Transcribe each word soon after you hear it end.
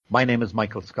My name is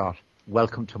Michael Scott.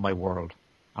 Welcome to my world,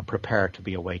 and prepare to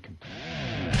be awakened.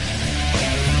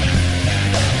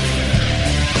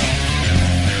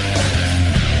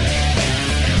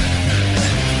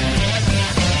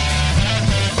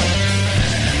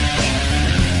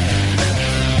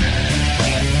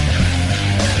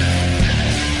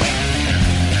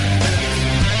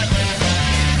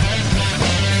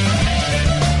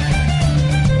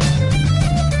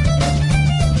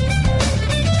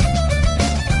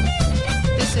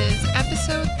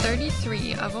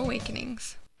 Of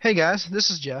Awakenings. Hey guys,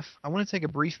 this is Jeff. I want to take a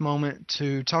brief moment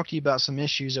to talk to you about some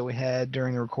issues that we had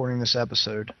during the recording of this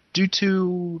episode. Due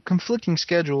to conflicting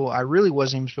schedule, I really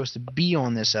wasn't even supposed to be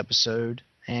on this episode,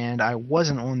 and I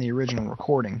wasn't on the original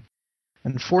recording.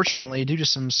 Unfortunately, due to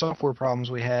some software problems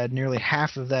we had, nearly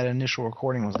half of that initial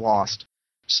recording was lost.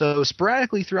 So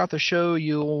sporadically throughout the show,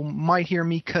 you might hear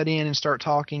me cut in and start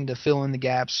talking to fill in the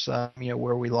gaps,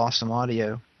 where we lost some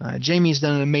audio. Jamie's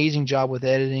done an amazing job with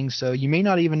editing, so you may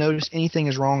not even notice anything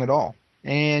is wrong at all.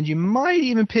 And you might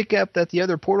even pick up that the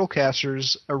other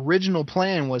Portalcasters' original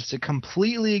plan was to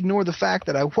completely ignore the fact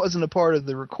that I wasn't a part of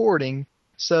the recording,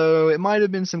 so it might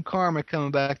have been some karma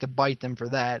coming back to bite them for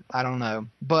that. I don't know.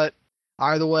 But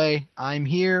either way, I'm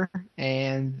here,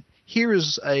 and here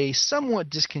is a somewhat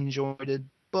disconjointed,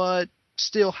 but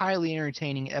still highly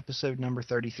entertaining episode number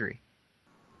 33.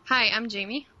 Hi, I'm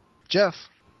Jamie. Jeff.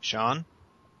 Sean.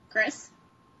 Chris.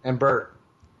 And Bert.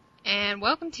 And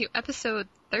welcome to episode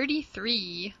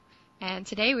 33. And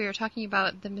today we are talking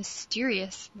about the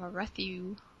mysterious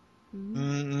Marethyu.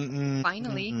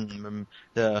 Finally.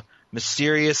 The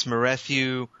mysterious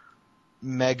Marethyu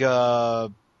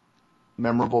mega...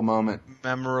 Memorable moment.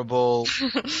 Memorable...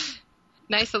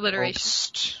 Nice alliteration.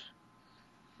 Host.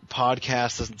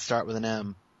 Podcast doesn't start with an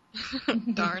M.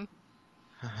 Darn.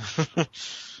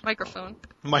 Microphone.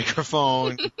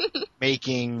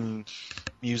 Making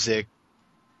music.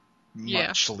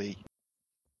 Muchly.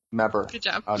 Mever. Good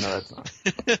job. Oh, no, that's not.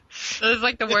 That is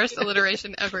like the worst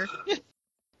alliteration ever.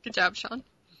 Good job, Sean.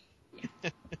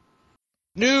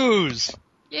 News!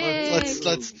 Yay!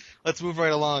 Let's move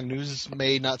right along. News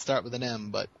may not start with an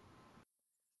M, but...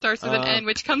 Starts with an N,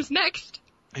 which comes next.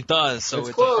 It does, so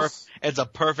it's a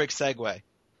perfect segue.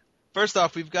 First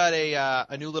off, we've got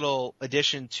a new little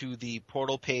addition to the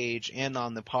portal page and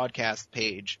on the podcast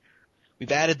page.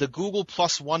 We've added the Google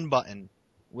 +1 button,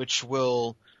 which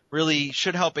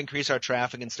should help increase our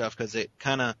traffic and stuff, because it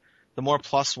the more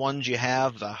 +1s you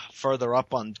have, the further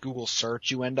up on Google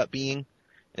search you end up being,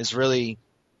 is really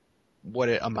what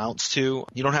it amounts to.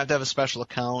 You don't have to have a special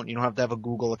account, you don't have to have a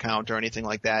Google account or anything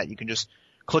like that. You can just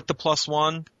click the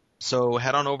 +1. So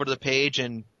head on over to the page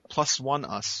and +1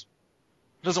 us.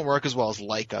 It doesn't work as well as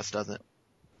like us, does it?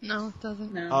 No, it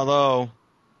doesn't. No. Although,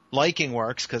 liking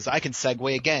works, because I can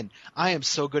segue again. I am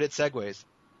so good at segues.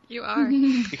 You are.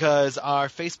 Because our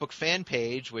Facebook fan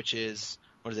page, which is,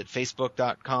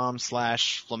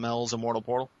 facebook.com/Flamel's Immortal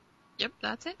Portal? Yep,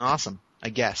 that's it. Awesome. I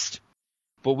guessed.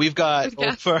 But we've got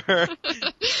over...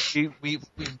 we've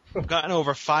gotten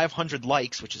over 500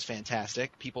 likes, which is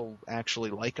fantastic. People actually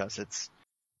like us. It's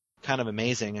kind of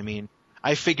amazing. I mean,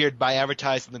 I figured by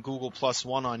advertising the Google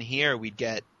 +1 on here, we'd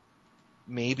get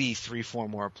maybe 3-4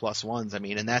 more +1s. I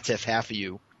mean, and that's if half of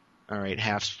you, alright,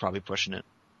 half's probably pushing it.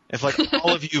 If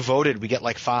all of you voted, we get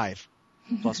 5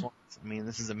 +1s. I mean,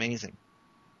 this is amazing.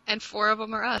 And 4 of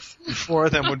them are us. 4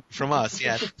 of them would from us,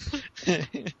 yeah.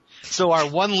 So our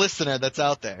one listener that's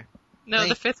out there. No,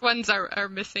 the 5th ones are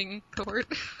missing cohort.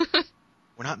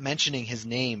 We're not mentioning his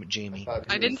name, Jamie.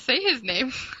 I didn't say his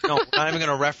name. No, we're not even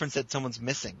going to reference that someone's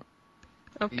missing.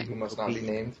 Okay. He who must not be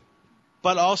named.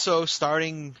 But also,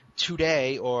 starting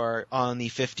today, or on the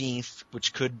 15th,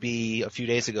 which could be a few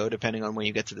days ago, depending on when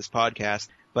you get to this podcast,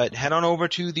 but head on over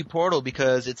to the portal,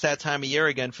 because it's that time of year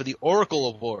again for the Oracle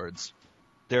Awards.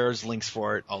 There's links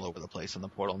for it all over the place on the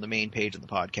portal, on the main page and the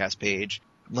podcast page.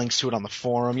 Links to it on the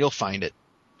forum. You'll find it.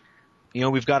 You know,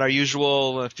 we've got our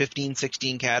usual 15,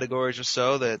 16 categories or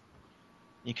so that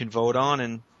you can vote on,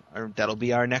 and that'll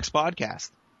be our next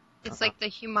podcast. It's like the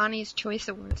Humanities Choice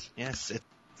Awards. Yes.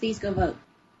 Please go vote.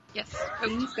 Yes.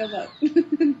 Please go vote.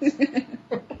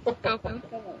 Go vote.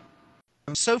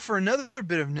 So for another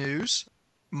bit of news,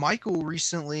 Michael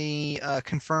recently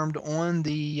confirmed on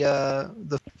the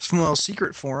Small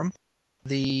Secret Forum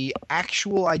the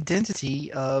actual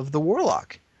identity of the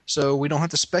Warlock. So we don't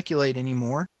have to speculate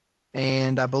anymore.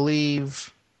 And I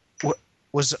believe...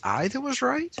 Was I that was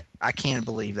right? I can't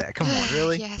believe that. Come on,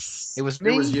 really? Yes. It was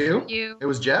me? It was you? It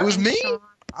was Jeff? It was me? Sean.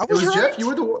 I It was right? Jeff? You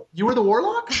were the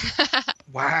Warlock?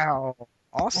 Wow.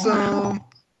 Awesome. Wow.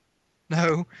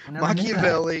 No, I never knew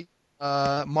Machiavelli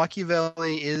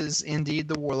Machiavelli is indeed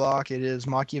the warlock. It is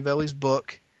Machiavelli's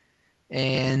book,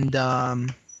 and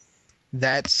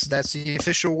that's the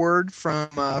official word from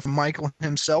Michael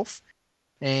himself.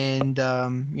 And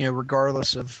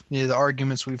regardless of the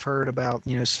arguments we've heard about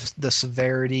the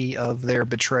severity of their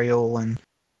betrayal and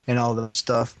all that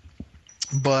stuff,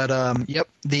 but yep,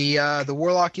 the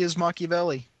warlock is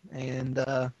Machiavelli, and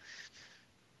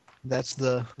that's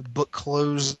the book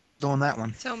closed on that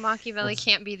one. So Machiavelli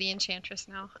can't be the Enchantress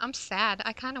now. I'm sad.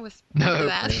 I kind of was No. into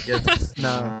that.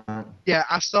 No. Yeah,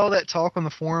 I saw that talk on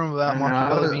the forum about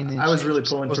Machiavelli being the I was really Enchantress.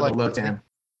 pulling I was for like, the Lotan.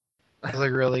 I was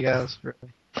like, really, guys?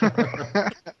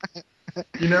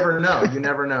 You never know. You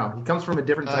never know. He comes from a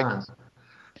different time.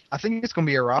 I think it's going to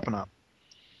be a Rapinop.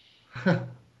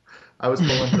 I was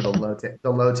pulling for the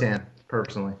Lotan,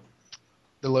 personally.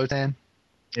 The Lotan?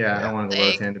 Yeah, I wanted the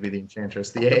Lotan to be the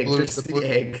Enchantress. The egg, just the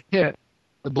egg. Yeah,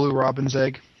 the blue robin's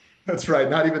egg. That's right,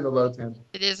 not even the Lotan.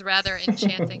 It is rather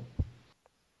enchanting.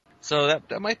 So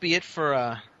that might be it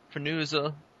for news.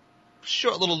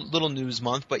 Short little news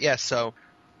month, but yes. So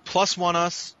 +1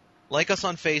 us, like us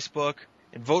on Facebook,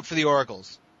 and vote for the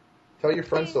Oracles. Tell your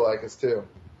friends to like us too.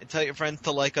 And tell your friends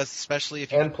to like us, especially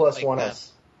if you and +1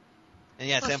 us. And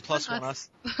yes, and +1 us.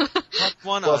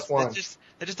 +1 Plus us. one.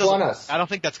 That just doesn't. Us. I don't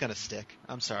think that's gonna stick.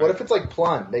 I'm sorry. What if it's like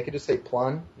plun? They could just say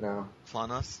plun. No. Plun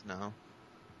us? No.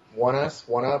 One us.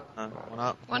 One up. One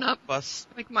up. One up. Us.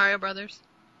 Like Mario Brothers.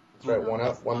 That's right. One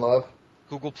up. One love.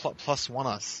 Google +1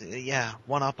 us. Yeah.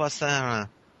 One up us. They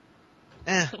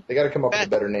got to come up with a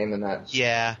better name than that.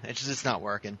 Yeah. It's not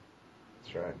working.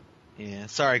 That's right. Yeah.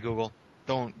 Sorry, Google.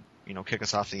 Don't kick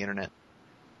us off the internet.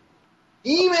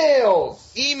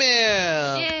 Emails.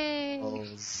 Yay!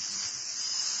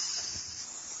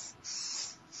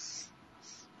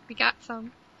 We got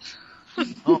some.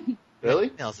 Oh, really?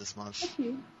 Emails this month.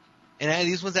 And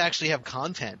these ones actually have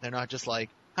content. They're not just like,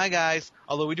 hi guys.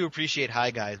 Although we do appreciate hi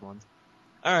guys ones.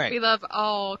 All right. We love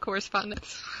all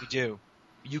correspondence. We do.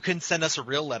 You can send us a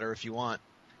real letter if you want.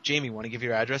 Jamie, want to give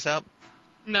your address out?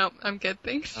 No, I'm good,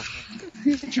 thanks.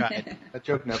 Try it. That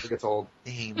joke never gets old.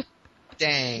 Dang.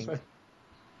 Dang.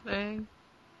 You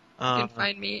can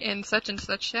find me in such and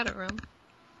such shadow room.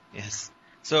 Yes.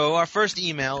 So our first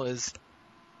email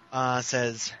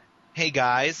says, hey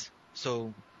guys,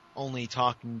 so only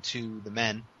talking to the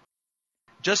men.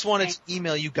 Just wanted to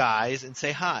email you guys and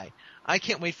say hi. I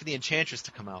can't wait for the Enchantress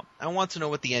to come out. I want to know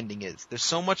what the ending is. There's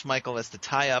so much Michael has to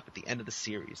tie up at the end of the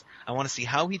series. I want to see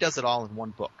how he does it all in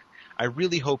one book. I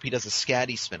really hope he does a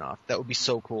Scatty spinoff. That would be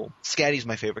so cool. Scatty's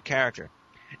my favorite character.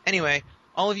 Anyway,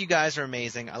 all of you guys are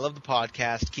amazing. I love the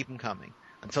podcast. Keep them coming.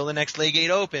 Until the next Legate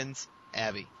opens,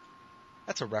 Abby.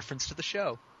 That's a reference to the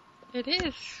show. It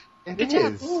is. It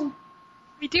is.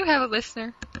 We do have a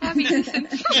listener. Abby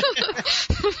listens.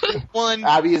 One.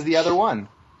 Abby is the other one.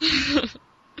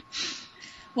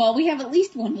 Well, we have at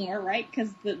least one more, right? Because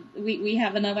we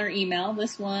have another email.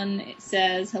 This one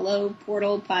says, hello,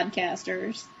 Portal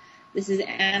Podcasters. This is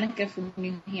Annika from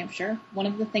New Hampshire. One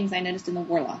of the things I noticed in the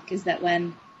Warlock is that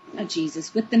when... Oh,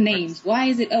 Jesus, with the names. Why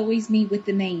is it always me with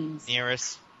the names?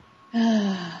 Nearest.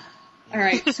 All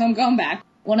right, so I'm going back.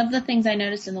 One of the things I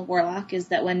noticed in the Warlock is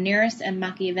that when Nearest and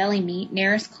Machiavelli meet,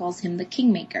 Nearest calls him the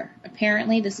Kingmaker.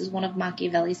 Apparently, this is one of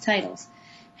Machiavelli's titles.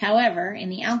 However, in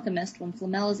The Alchemist, when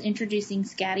Flamel is introducing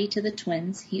Scatty to the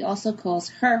twins, he also calls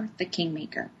her the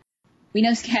Kingmaker. We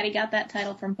know Scatty got that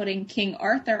title from putting King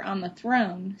Arthur on the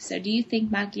throne, so do you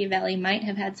think Machiavelli might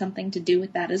have had something to do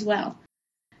with that as well?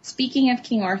 Speaking of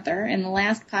King Arthur, in the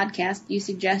last podcast you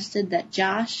suggested that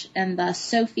Josh and thus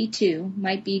Sophie too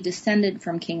might be descended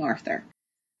from King Arthur.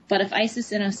 But if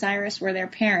Isis and Osiris were their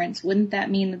parents, wouldn't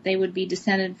that mean that they would be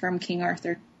descended from King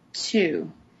Arthur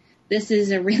too? This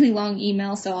is a really long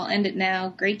email, so I'll end it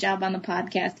now. Great job on the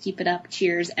podcast. Keep it up.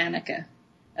 Cheers, Annika.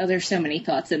 Oh, there's so many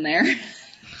thoughts in there.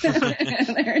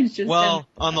 Well,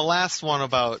 on the last one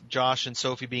about Josh and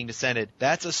Sophie being descended,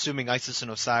 that's assuming Isis and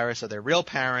Osiris are their real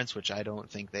parents, which I don't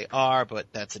think they are,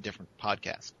 but that's a different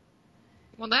podcast.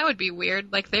 Well, that would be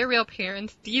weird. Like, their real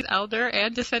parents, these elder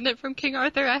and descendant from King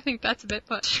Arthur, I think that's a bit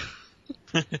much.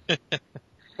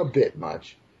 A bit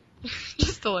much.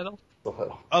 Just a little.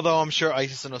 Although I'm sure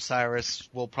Isis and Osiris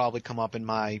will probably come up in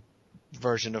my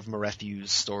version of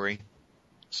Marethyu's story.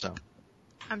 So,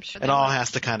 I'm sure it all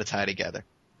has to kind of tie together.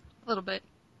 A little bit.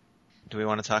 Do we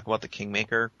want to talk about the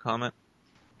Kingmaker comment?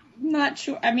 Not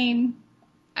sure. I mean,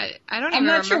 I don't even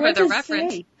remember the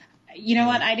reference. Say. You know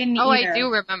what? I didn't either. I do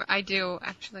remember. I do,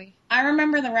 actually. I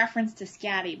remember the reference to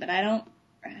Scatty, but I'm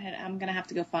going to have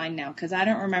to go find now, because I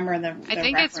don't remember the I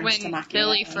think reference it's when to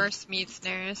Machiavelli. Billy first meets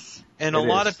Nereus. And a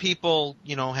lot of people,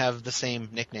 have the same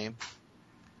nickname.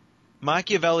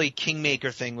 Machiavelli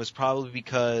Kingmaker thing was probably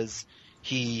because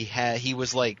he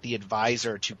was like the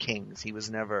advisor to kings. He was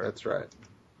never. That's right.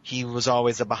 He was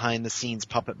always a behind the scenes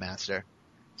puppet master.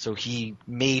 So he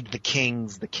made the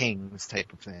kings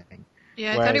type of thing.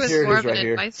 Yeah, I thought he was Here it more is of an right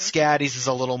here. advisor. Scatty's is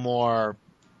a little more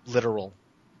literal.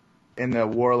 In the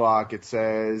Warlock, it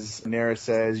says, Neris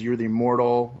says, "You're the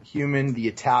immortal human, the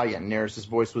Italian." Neris'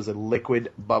 voice was a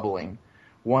liquid bubbling.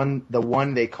 The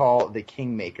one they call the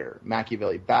Kingmaker.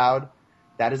 Machiavelli bowed.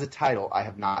 "That is a title I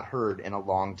have not heard in a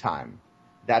long time.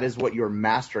 That is what your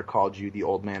master called you," the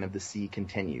old man of the sea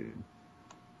continued.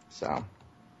 So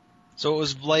it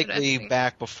was likely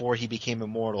back before he became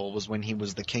immortal was when he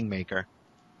was the Kingmaker.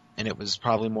 And it was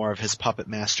probably more of his puppet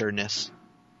masterness.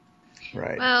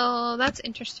 right. Well, that's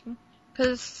interesting.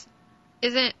 Because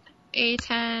isn't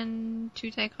A10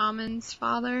 Tutankhamun's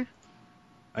father?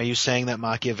 Are you saying that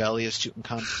Machiavelli is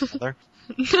Tutankhamun's father?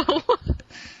 No.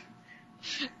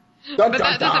 But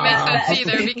that doesn't make sense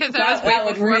either, because that was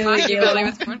way before Machiavelli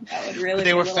was born.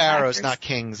 They were pharaohs, not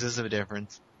kings. There's a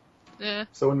difference. Yeah.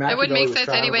 So when It wouldn't Machiavelli make was sense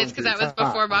traveling anyways, because that through was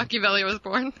before time- Machiavelli was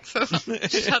born. So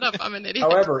shut up, I'm an idiot.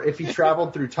 However, if he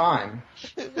traveled through time,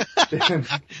 then...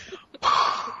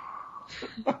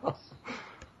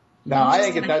 No,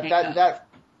 I think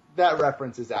that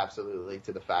reference is absolutely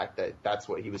to the fact that that's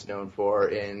what he was known for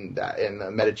in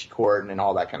the Medici court and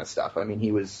all that kind of stuff. I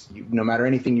mean, no matter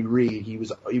anything you read,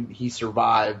 he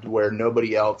survived where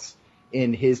nobody else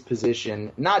in his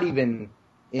position, not even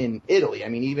in Italy. I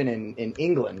mean, even in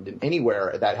England and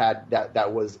anywhere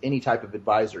that was any type of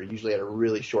advisor, usually had a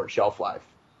really short shelf life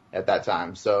at that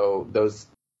time. So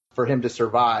for him to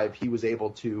survive, he was able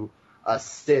to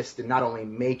assist in not only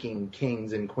making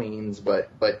kings and queens,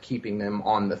 but keeping them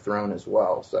on the throne as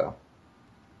well. So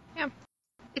Yeah.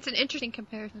 It's an interesting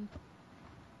comparison.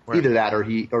 either that or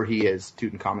he is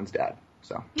Tutankhamun's dad.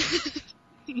 So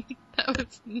That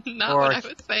was not what I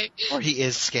would say. Or he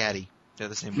is Scatty. They're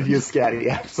the same. he is Scatty,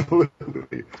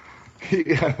 absolutely.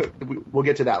 We'll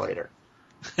get to that later.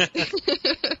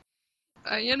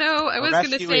 I was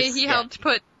going to say he helped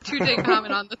put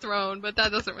Tutankhamun on the throne, but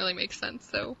that doesn't really make sense,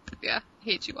 so yeah,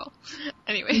 hate you all.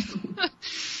 Anyways.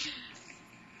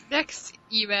 Next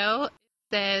email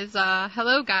says,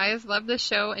 "Hello guys, love the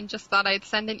show and just thought I'd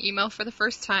send an email for the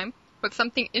first time. But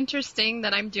something interesting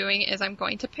that I'm doing is I'm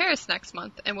going to Paris next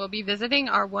month and we'll be visiting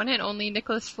our one and only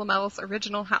Nicolas Flamel's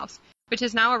original house, which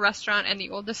is now a restaurant and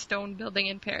the oldest stone building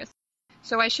in Paris.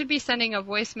 So I should be sending a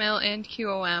voicemail and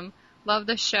QOM. Love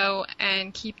the show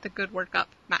and keep the good work up,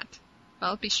 Matt."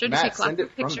 Well, be sure to take lots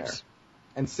of pictures. There.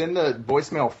 And send the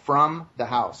voicemail from the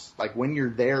house. Like when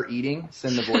you're there eating,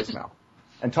 send the voicemail.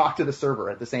 And talk to the server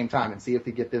at the same time and see if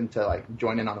you get them to like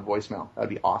join in on a voicemail.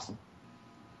 That'd be awesome.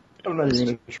 I'm not even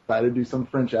going to try to do some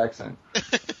French accent.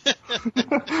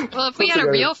 Well, if we had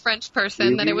a real French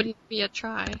person, then it wouldn't be a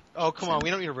try. Oh, come on. We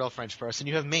don't need a real French person.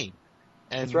 You have me.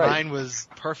 And That's right. Mine was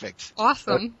perfect.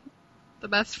 Awesome. The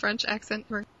best French accent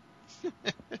ever.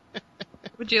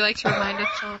 Would you like to remind us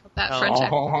of that French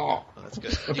accent? Oh, that's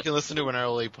good. You can listen to an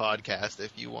early podcast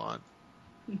if you want.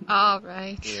 All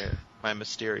right. Hear my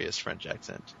mysterious French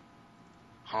accent.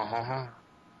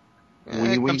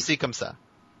 Oui. Comme ci, comme ça.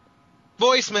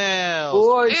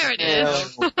 Voicemails! There it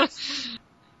is.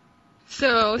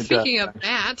 So, speaking of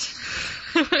Matt,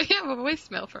 we have a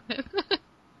voicemail from him.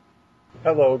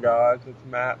 Hello guys, it's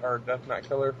Matt, our Death Knight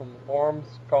Killer from the forums,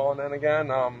 calling in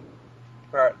again.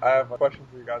 Alright, I have a question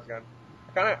for you guys again.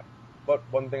 But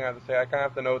one thing I have to say, I kind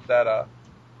of have to note that, I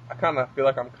kind of feel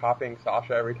like I'm copying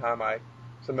Sasha every time I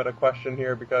submit a question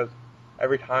here, because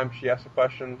every time she asks a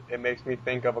question, it makes me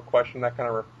think of a question that kind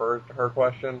of refers to her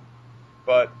question.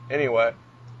 But anyway,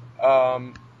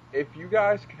 if you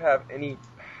guys could have any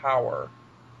power,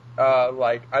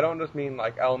 like, I don't just mean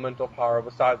like elemental power,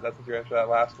 besides that, since you answered that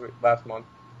last month,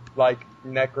 like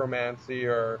necromancy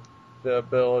or the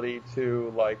ability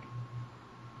to, like,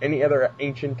 any other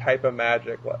ancient type of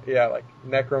magic, like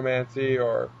necromancy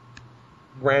or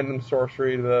random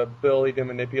sorcery, the ability to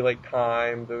manipulate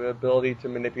time, the ability to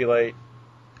manipulate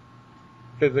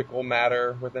physical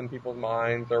matter within people's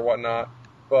minds or whatnot.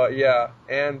 But yeah,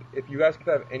 and if you guys could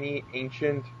have any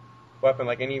ancient weapon,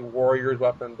 like any warrior's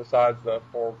weapon besides the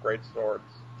 4 great swords,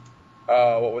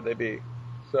 what would they be?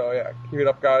 So yeah, keep it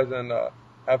up guys, and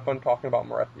have fun talking about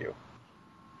Marethyu.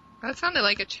 That sounded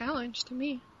like a challenge to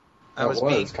me. I was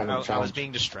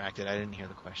being distracted. I didn't hear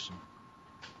the question.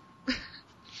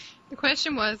 The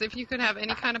question was, if you could have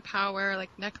any kind of power, like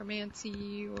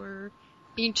necromancy or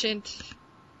ancient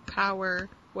power,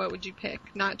 what would you pick?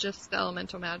 Not just the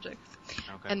elemental magics.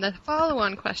 Okay. And the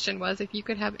follow-on question was, if you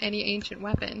could have any ancient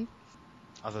weapon,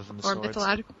 other than the or swords,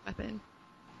 mythological weapon,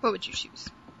 what would you choose?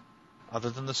 Other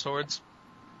than the swords?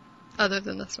 Other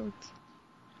than the swords.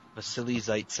 Vasily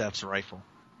Zaitsev's rifle.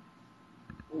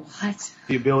 What?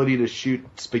 The ability to shoot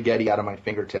spaghetti out of my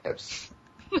fingertips.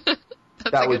 That's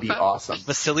That a would good be fight. awesome.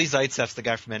 Vasily Zaitsev's the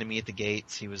guy from Enemy at the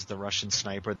Gates. He was the Russian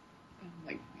sniper.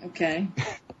 Okay.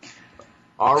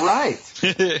 All right.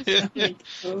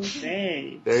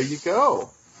 Okay. There you go.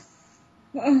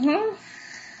 Uh-huh.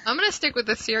 I'm gonna stick with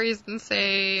the series and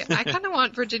say I kind of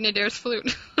want Virginia Dare's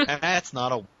flute. That's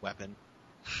not a weapon.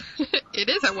 It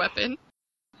is a weapon.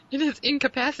 It is You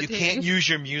incapacitating. can't use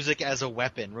your music as a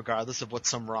weapon, regardless of what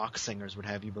some rock singers would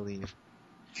have you believe.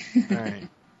 Alright.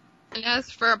 And as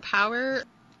for a power,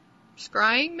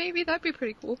 scrying maybe that'd be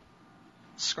pretty cool.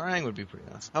 Scrying would be pretty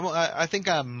awesome. I think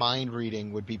mind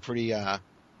reading would be pretty. It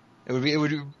would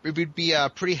be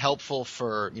pretty helpful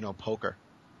for poker.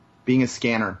 Being a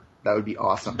scanner, that would be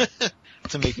awesome.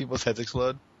 To make people's heads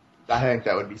explode. I think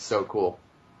that would be so cool.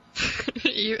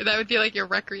 That would be like your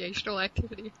recreational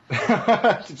activity.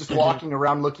 Just walking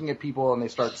around looking at people and they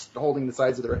start holding the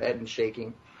sides of their head and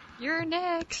shaking. You're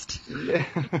next.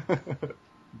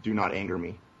 Do not anger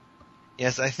me.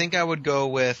 Yes, I think I would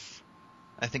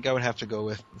have to go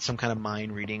with some kind of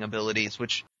mind reading abilities,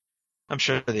 which I'm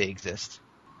sure they exist.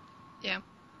 Yeah,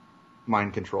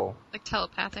 Mind control. like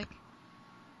telepathic.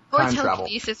 Or Time travel.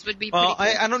 telekinesis would be Well,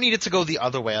 pretty cool. I don't need it to go the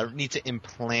other way. I don't need to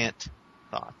implant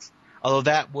thoughts. Although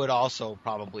that would also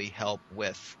probably help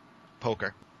with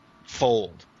poker.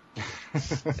 Fold.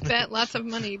 Bet lots of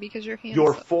money because your hands.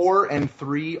 Your suck. 4 and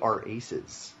 3 are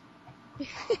aces.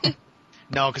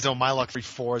 No, because on my luck, 3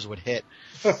 4s would hit.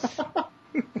 That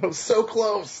was so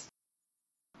close.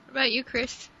 What about you,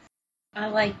 Chris? I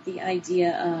like the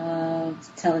idea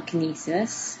of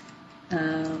telekinesis.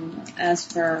 As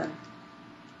for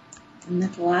a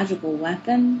mythological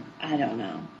weapon, I don't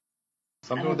know.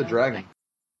 Something with a dragon.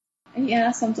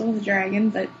 Yeah, something with a dragon,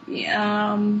 but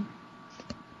I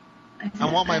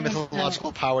want my don't know.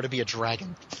 mythological power to be a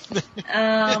dragon.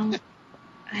 Of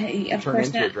Turn course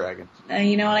into not. a dragon.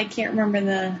 You know what? I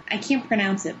can't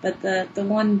pronounce it, but the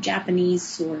one Japanese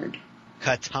sword.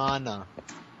 Katana.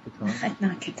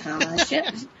 Not katana. Shut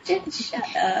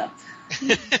up.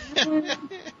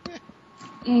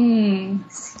 You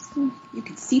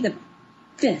could see the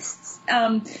fists.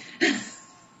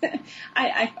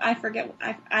 I forget.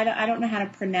 I don't know how to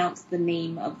pronounce the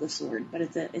name of the sword, but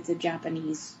it's a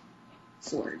Japanese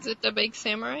sword. Is it the big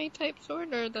samurai type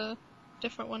sword or the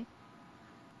different one?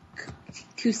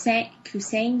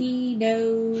 Kusangi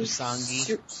no.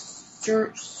 Kusangi.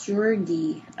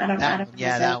 Surgi. I don't know.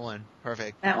 Yeah, that one.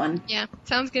 Perfect. That one. Yeah,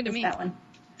 sounds good to me. That one.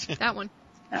 That one.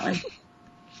 That one.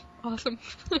 Awesome.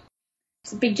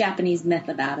 It's a big Japanese myth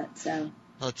about it, so.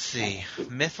 Let's see.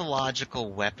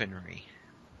 Mythological weaponry.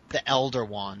 The Elder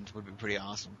Wand would be pretty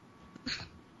awesome.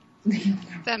 Is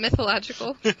that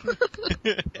mythological?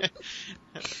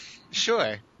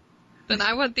 Sure. Then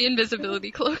I want the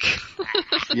invisibility cloak.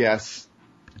 Yes.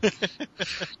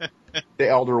 The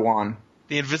Elder Wand.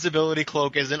 The invisibility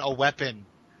cloak isn't a weapon.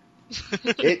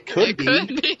 It could It be. could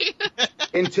be.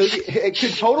 It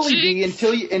could totally be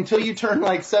until you turn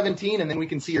like 17 and then we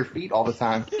can see your feet all the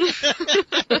time.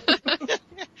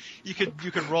 You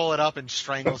could roll it up and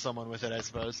strangle someone with it, I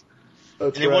suppose.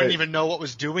 That's And they wouldn't even know what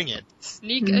was doing it.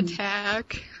 Sneak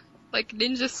attack. Like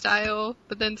ninja style,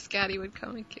 but then Scatty would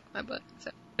come and kick my butt.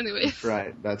 So, anyways.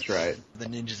 That's right. The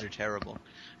ninjas are terrible.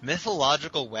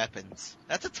 Mythological weapons.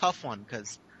 That's a tough one,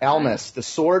 because... Almus, the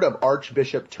sword of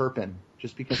Archbishop Turpin.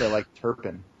 Just because I like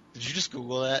Turpin. Did you just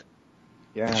Google that?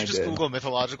 Yeah, Did I you just did. Google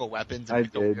mythological weapons and I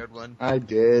pick a did. weird one? I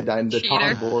did. I'm the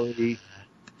Cheater. Tongbori,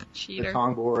 Cheater.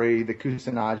 the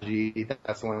Kusanagi.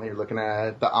 That's the one that you're looking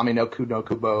at. The Aminoku no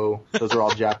Kubo. Those are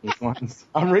all Japanese ones.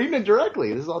 I'm reading it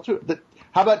directly. This is all true.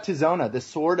 How about Tizona, the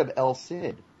sword of El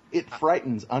Cid? It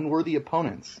frightens unworthy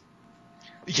opponents.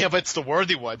 Yeah, but it's the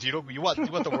worthy ones. You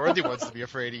want the worthy ones to be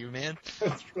afraid of you, man.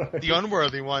 That's right. The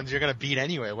unworthy ones you're gonna beat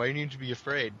anyway. Why do you need to be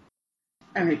afraid?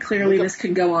 I mean, clearly this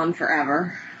could go on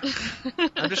forever.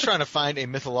 I'm just trying to find a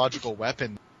mythological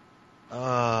weapon.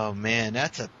 Oh man,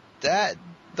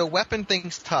 the weapon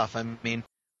thing's tough. I mean,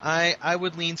 I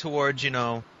would lean towards,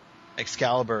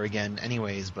 Excalibur again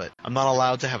anyways, but I'm not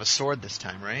allowed to have a sword this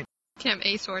time, right? Can't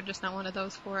have a sword, just not one of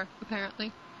those four,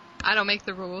 apparently. I don't make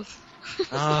the rules.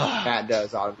 Matt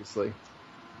does, obviously.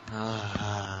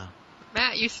 Matt,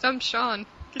 you stumped Sean.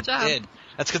 Good job. Did.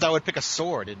 That's because I would pick a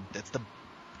sword, and that's the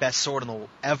best sword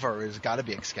ever. Has got to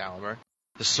be Excalibur.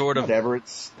 The sword of Whatever.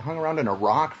 It's hung around in a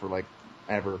rock for like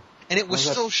ever. And it was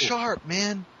so sharp,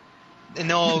 man. And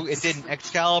no, it didn't.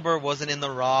 Excalibur wasn't in the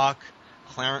rock.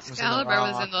 Clarence was in the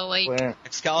rock. Was in the lake.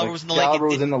 Excalibur was in the lake. Excalibur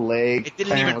was in the lake. It didn't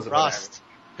Clarence even was rust.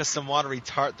 Because some watery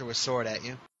tart threw a sword at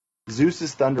you.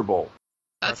 Zeus's thunderbolt.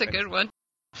 That's Perfect. a good one.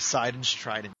 Poseidon's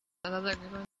trident. Another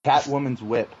good one. Catwoman's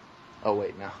whip. Oh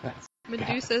wait, no. That's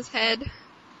Medusa's head.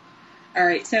 All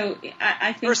right, so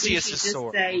I think we should Perseus' just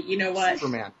sword. say, you know what,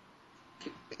 Superman.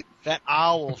 That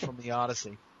owl from the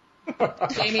Odyssey.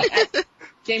 Jamie, I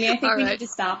think All we right. need to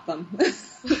stop them.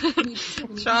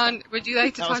 Sean, would you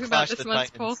like to That talk was about Clash this of the month's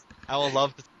Titans. poll? I will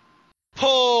love to.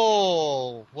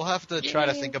 Poll! We'll have to try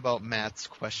to Yay. think about Matt's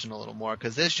question a little more,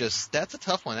 because that's a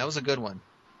tough one. That was a good one.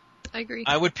 I agree.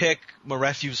 I would pick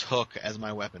Marethyu's hook as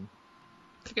my weapon.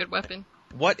 It's a good weapon.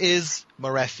 What is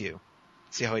Marethyu?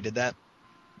 See how I did that?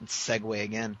 Let's segue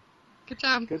again. Good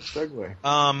job. Good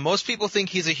segue. Most people think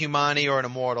he's a Humani or an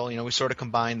Immortal. We sort of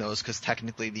combine those because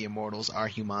technically the Immortals are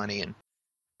Humani, and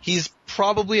he's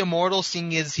probably Immortal,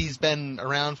 seeing as he's been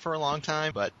around for a long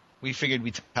time, but we figured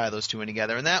we'd tie those two in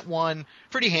together. And that won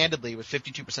pretty handedly with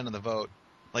 52% of the vote.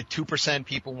 Like 2%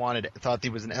 people thought he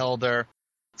was an Elder,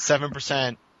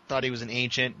 7% thought he was an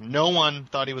Ancient, no one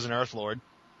thought he was an Earth Lord,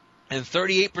 and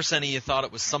 38% of you thought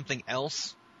it was something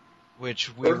else,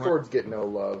 which we Earth Lords get no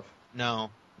love.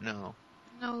 No. No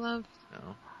love.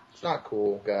 No. It's not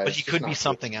cool, guys. But he It's could not be cool.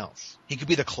 something else. He could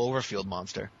be the Cloverfield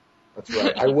monster. That's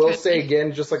right. I will say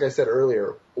again, just like I said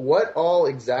earlier, what all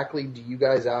exactly do you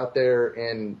guys out there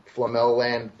in Flamel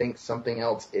Land think something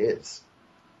else is?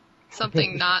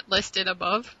 Something not listed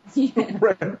above.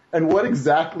 Yeah. And what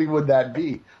exactly would that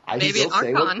be? I Maybe still an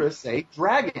say what Archon. Chris say,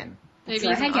 dragon. Maybe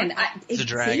Dragon. It's a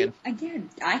dragon. See, again,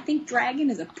 I think dragon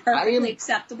is a perfectly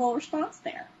acceptable response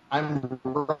there. I'm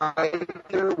right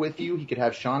there with you. He could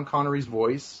have Sean Connery's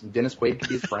voice. Dennis Quaid could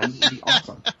be his friend. It'd be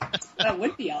awesome. That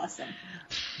would be awesome.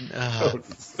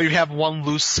 We'd have one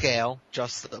loose scale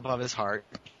just above his heart,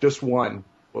 Just one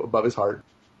above his heart.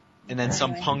 and then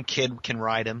some Anyway. punk kid can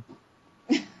ride him.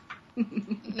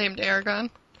 Named Aragon.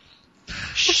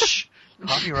 Shh.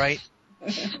 Copyright.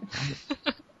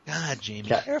 God, Jamie,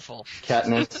 careful.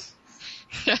 Katniss.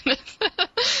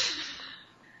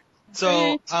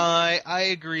 So, I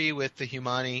agree with the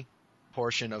Humani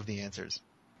portion of the answers.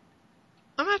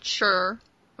 I'm not sure.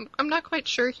 I'm not quite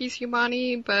sure he's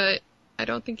Humani, but I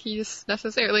don't think he's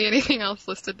necessarily anything else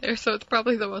listed there, so it's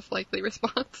probably the most likely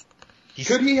response.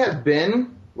 Could he have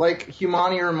been like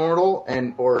Humani or Immortal,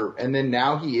 and then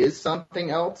now he is something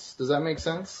else? Does that make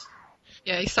sense?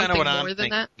 Yeah, he's Kind of something what more I'm than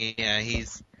that. thinking. Yeah,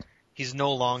 he's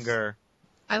no longer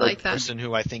I like the that. person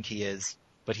who I think he is,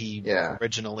 but he was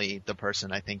originally the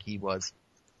person I think he was.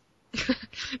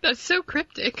 That's so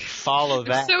cryptic. Follow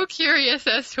that. I'm so curious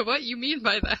as to what you mean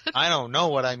by that. I don't know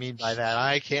what I mean by that.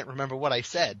 I can't remember what I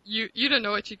said. You don't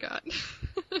know what you got.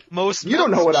 You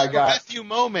don't know what I got. Marethyu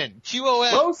moment.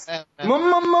 QOF. Most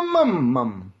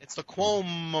mum. It's the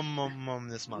quom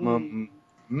this month.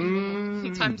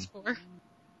 Times 4.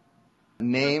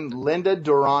 Name Linda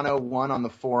Dorano 1 on the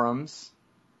forums.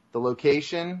 The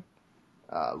location.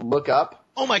 Look up.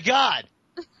 Oh my god!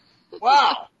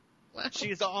 Wow. Wow.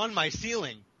 She's on my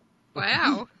ceiling.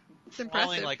 Wow. It's Falling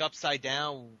impressive. like upside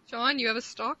down. John, you have a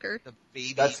stalker. The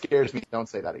baby. That scares me. Don't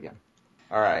say that again.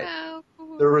 All right. Wow.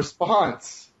 The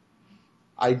response.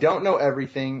 I don't know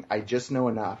everything. I just know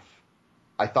enough.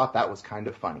 I thought that was kind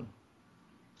of funny.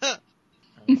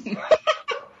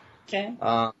 Okay.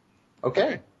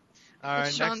 Okay. Alright,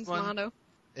 It's Sean's next one. motto.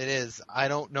 It is. I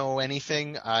don't know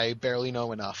anything. I barely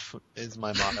know enough is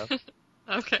my motto.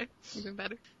 Okay, even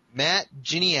better. Matt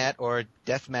Giniat, or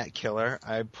Death Matt Killer.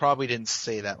 I probably didn't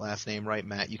say that last name right,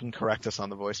 Matt. You can correct us on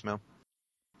the voicemail.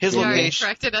 His You already location.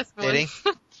 corrected us Did he?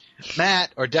 once.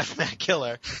 Matt, or Death Matt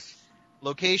Killer.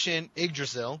 Location,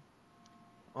 Yggdrasil.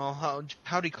 Well,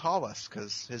 how'd he call us?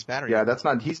 Because his battery... Yeah,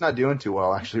 he's not doing too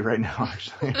well actually right now,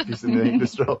 actually. He's in the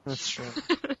Yggdrasil. That's true.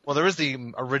 Well, there is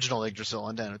the original Yggdrasil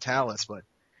on Danotalis, but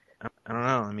I don't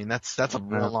know. I mean, that's a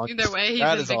real long... Either way, he's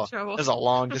that in is big a, trouble. That's a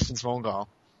long-distance phone call.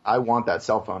 I want that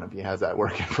cell phone if he has that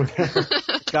working from there.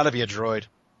 It's gotta be a droid.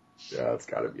 Yeah, it's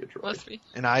gotta be a droid. Must be.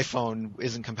 An iPhone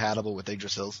isn't compatible with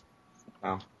Yggdrasils.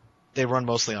 Oh. They run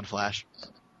mostly on Flash.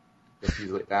 It's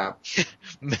usually that.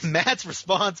 Matt's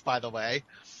response, by the way,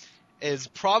 is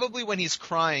probably when he's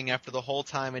crying after the whole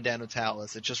time in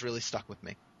Danotalis. It just really stuck with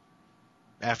me.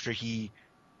 After he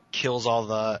kills all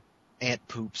the ant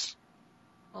poops,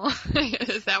 Oh,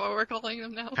 is that what we're calling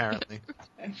them now? apparently.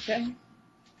 Okay.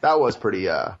 That was pretty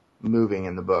moving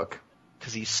in the book.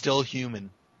 Because he's still human.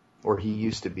 Or he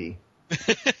used to be.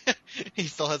 He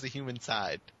still has a human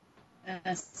side.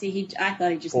 See, I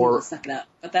thought he just Or- needed to suck it up,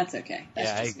 but that's okay. That's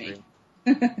Yeah, I just agree.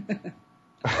 me.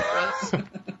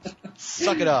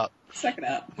 Suck it up. Suck it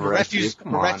up. Come on.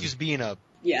 Marethyu's being a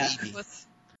Yeah. baby. Let's-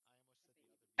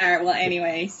 All right. Well,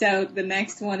 anyway, so the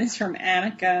next one is from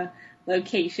Annika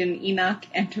Location, Enoch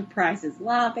Enterprises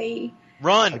lobby.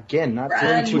 Run! Again, not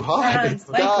throwing too high. Run. God,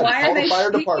 Why call are the they fire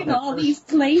picking department. all these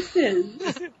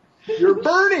places? You're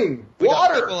burning! We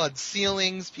got Water! people on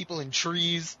ceilings, people in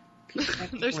trees,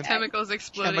 There's chemicals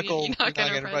exploding chemical in Enoch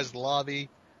Enterprise. lobby.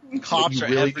 Cops You are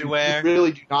really everywhere. You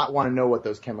really do not want to know what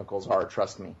those chemicals are,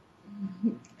 trust me.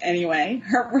 Anyway,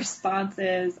 her response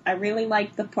is, I really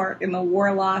liked the part in the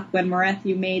Warlock when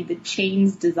Marethyu made the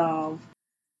chains dissolve.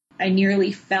 I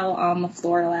nearly fell on the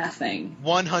floor laughing.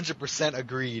 100%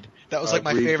 agreed. That was like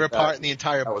my Agreed favorite with part that. in the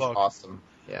entire That was book. awesome.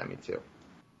 Yeah, me too.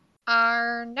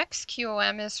 Our next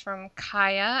QOM is from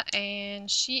Kaya, and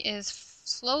she is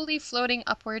slowly floating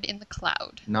upward in the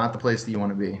cloud. Not the place that you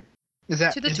want to be. Is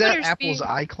that To the is that Twitter's Apple's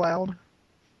being- iCloud?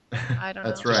 I don't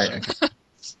That's know. right.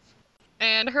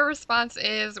 And her response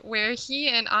is where he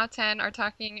and Aten are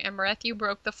talking and Marethyu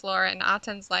broke the floor and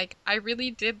Aten's like, I really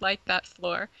did like that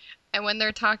floor. And when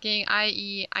they're talking,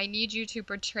 i.e., I need you to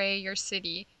betray your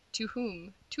city. To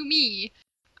whom? To me.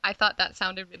 I thought that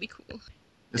sounded really cool.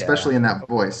 Especially in that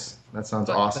voice. That sounds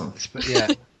awesome. Yeah.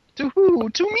 To who?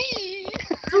 To me.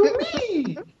 To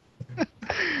me!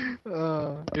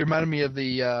 It reminded me of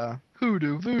the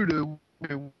hoodoo voodoo.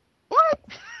 What?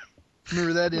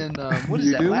 Remember that in what is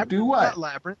You that? do? Labyrinth? Do what? Not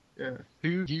Labyrinth. Yeah. Who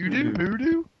you do?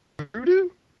 Voodoo? Voodoo?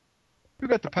 Who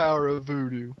got the power of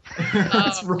voodoo?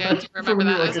 That's Oh, right. yeah, I do remember From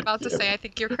that. I was like a about to kid. say, I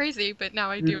think you're crazy, but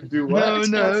now I You do. do what? No, It's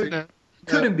no, classic. no.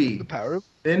 Couldn't be. The power of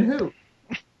Then who?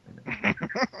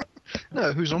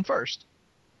 no. Who's on first?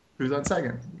 Who's on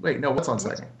second? Wait, no, what's on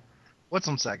second? What's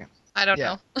on second? I don't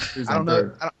Yeah. know. Who's I on don't know.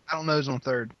 third? I don't know who's on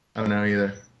third. I don't know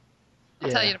either. I'll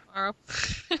tell you tomorrow.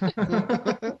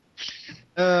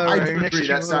 I Right, do next agree.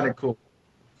 That QOM. sounded cool.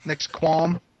 Next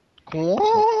Quam.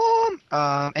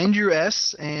 Andrew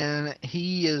S. And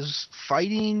he is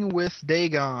fighting with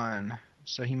Dagon.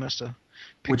 So he must have.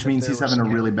 Which means he's having a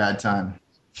really bad time.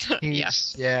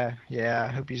 He's, Yes.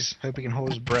 yeah. Hope he can hold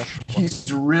his breath.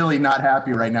 He's really not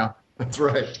happy right now. That's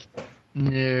right.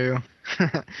 No.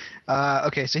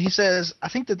 Okay, so he says, I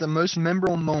think that the most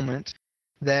memorable moment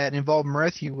that involved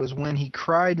Marethyu was when he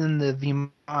cried in the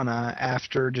Vimana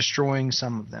after destroying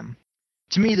some of them.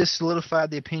 To me, this solidified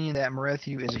the opinion that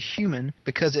Marethyu is a human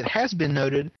because it has been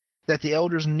noted that the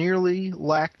elders nearly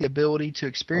lack the ability to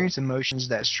experience emotions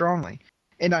that strongly,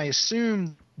 and I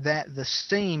assume that the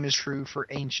same is true for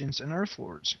ancients and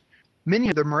Earthlords. Many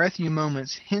of the Marethyu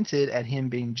moments hinted at him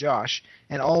being Josh,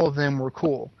 and all of them were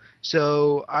cool.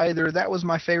 So either that was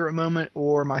my favorite moment,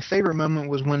 or my favorite moment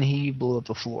was when he blew up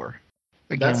the floor.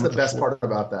 Again, That's the with best floor. part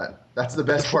about that. That's the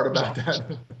best part about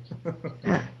that.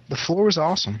 Yeah, the floor was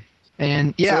awesome.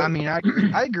 And yeah, So- I mean,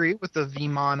 I agree with the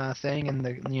Vimana thing and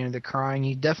the crying.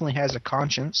 He definitely has a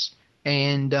conscience,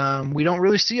 and we don't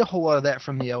really see a whole lot of that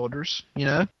from the elders,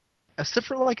 except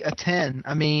for like a 10.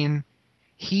 I mean,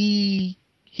 he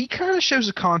kind of shows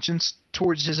a conscience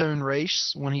towards his own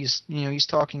race when he's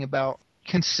talking about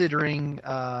considering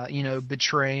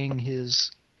betraying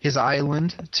his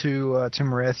island to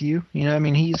Marethyu. I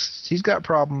mean, he's got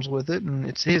problems with it, and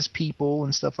it's his people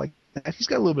and stuff like that. He's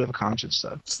got a little bit of a conscience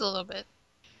though. Just a little bit.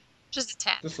 Just a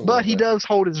tad. Just a But little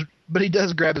bit. he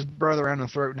does grab his brother around the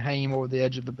throat and hang him over the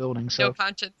edge of the building. So No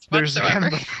conscience there's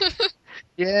whatsoever. kind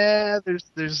of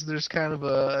there's kind of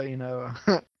a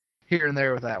here and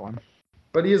there with that one.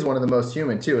 But he is one of the most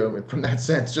human too, from that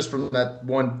sense. Just from that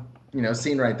one,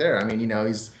 scene right there. I mean,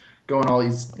 he's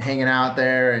he's hanging out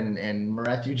there, and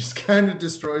Marethyu just kind of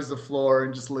destroys the floor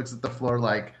and just looks at the floor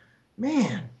like,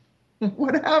 man,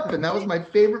 what happened? That was my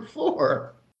favorite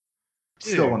floor.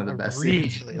 Still one of the best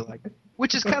scenes. Really like it.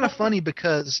 Which is kind of funny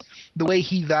because the way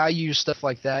he values stuff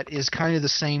like that is kind of the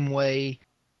same way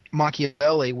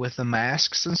Machiavelli with the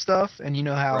masks and stuff. And you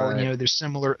know how Right. there's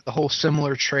the whole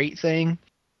similar trait thing.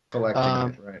 Collecting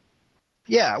it, right.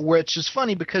 Yeah, which is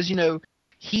funny because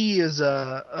he is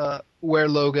where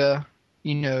Loga,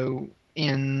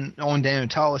 on Dan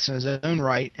Talis in his own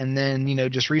right, and then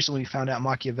just recently we found out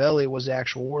Machiavelli was the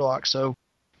actual warlock. So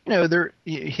they're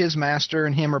his master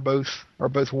and him are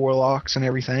both warlocks and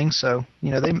everything. So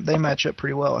they match up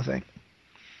pretty well, I think.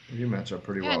 You match up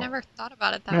pretty Yeah, well. I never thought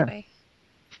about it that way.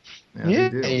 Yeah,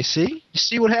 they do. You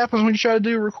see what happens when you try to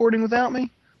do a recording without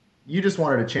me. You just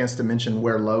wanted a chance to mention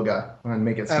where Loga and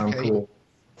make it sound Okay. cool.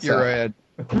 You're right.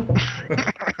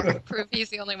 Prove he's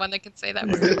the only one that can say that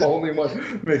He's word. the only one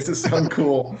that makes it sound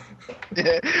cool.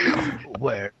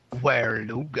 Where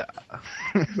Luga?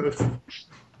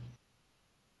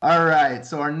 All right,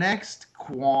 so our next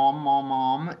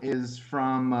Quam is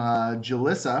from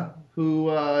Jalissa,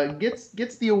 who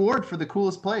gets the award for the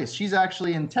coolest place. She's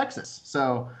actually in Texas,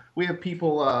 so we have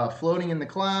people floating in the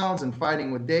clouds and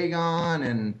fighting with Dagon,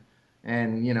 and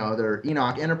And, their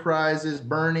Enoch Enterprises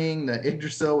burning, the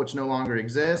Yggdrasil, which no longer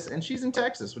exists, and she's in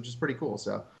Texas, which is pretty cool.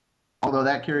 So, although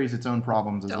that carries its own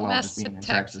problems as Don't well, mess just being with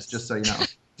in Texas, just so you know.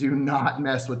 Do not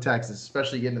mess with Texas,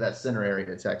 especially get into that center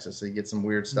area of Texas, so you get some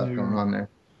weird stuff going on there.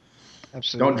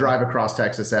 Absolutely. Don't drive across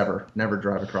Texas ever. Never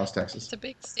drive across Texas. It's a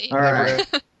big state. All right.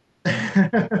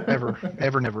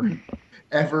 Ever, never.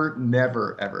 Ever,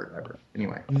 never, ever, ever.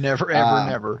 Anyway. Never, ever,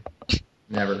 never.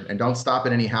 Never. And don't stop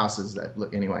at any houses that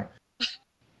look, anyway.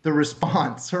 Her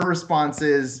response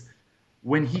is,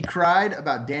 when he cried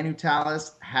about Danu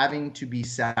Talis having to be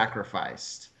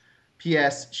sacrificed.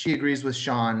 P.S. She agrees with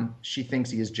Sean. She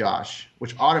thinks he is Josh,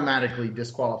 which automatically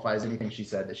disqualifies anything she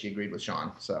said that she agreed with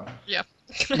Sean. So. Yeah.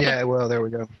 Yeah, well, there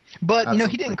we go. But,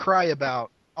 Absolutely. he didn't cry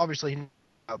about, obviously,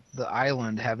 the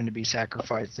island having to be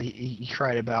sacrificed. He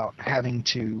cried about having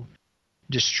to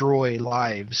destroy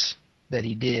lives that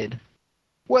he did.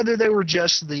 Whether they were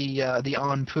just the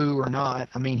Anpu or not,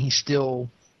 I mean, he still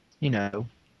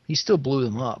blew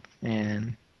them up,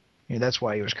 and that's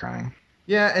why he was crying.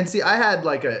 Yeah, and see, I had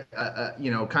like a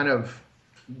kind of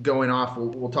going off.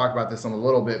 We'll talk about this in a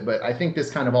little bit, but I think this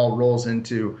kind of all rolls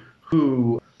into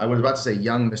who I was about to say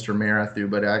young Mr. Marethyu,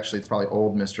 but actually it's probably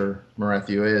old Mr.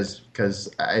 Marethyu is, because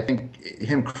I think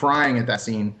him crying at that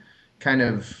scene kind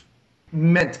of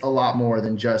meant a lot more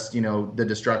than just, the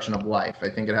destruction of life. I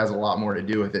think it has a lot more to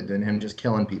do with it than him just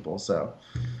killing people. So,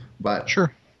 but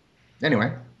sure.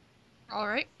 Anyway. All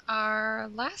right. Our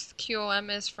last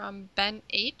QOM is from Ben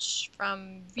H.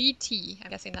 from VT.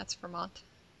 I'm guessing that's Vermont.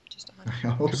 Just I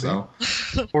hope so.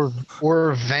 or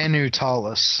Vanu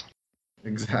Talis.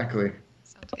 Exactly.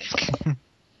 Sounds good.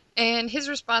 And his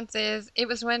response is, it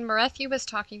was when Marethyu was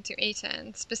talking to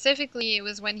Aten. Specifically, it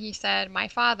was when he said, my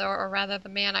father, or rather the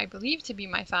man I believe to be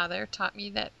my father, taught me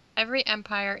that every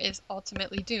empire is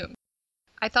ultimately doomed.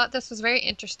 I thought this was very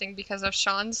interesting because of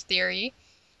Sean's theory.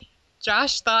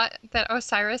 Josh thought that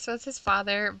Osiris was his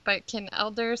father, but can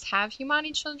elders have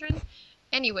Humani children?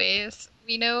 Anyways,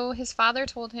 we know his father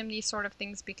told him these sort of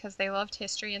things because they loved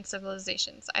history and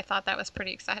civilizations. I thought that was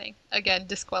pretty exciting. Again,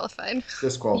 disqualified.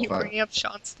 You bringing up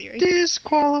Sean's theory.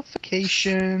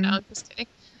 Disqualification. No, I'm just kidding.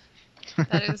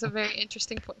 That is a very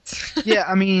interesting point. Yeah,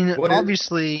 I mean,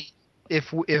 obviously,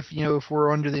 if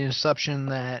we're under the assumption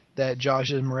that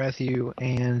Josh is Marethyu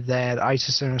and that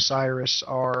Isis and Osiris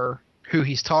are who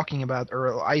he's talking about, or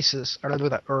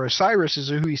Osiris is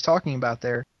who he's talking about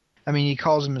there. I mean, he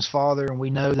calls him his father, and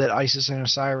we know that Isis and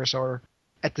Osiris are,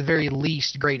 at the very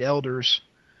least, great elders.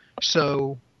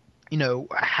 So,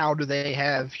 how do they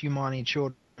have Humani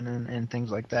children and things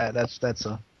like that? That's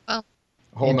a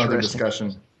whole nother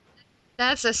discussion.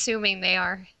 That's assuming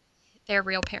they're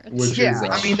real parents. Which is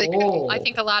I mean, I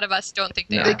think a lot of us don't think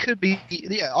they are. They could be,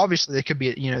 obviously they could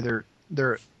be,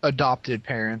 they're adopted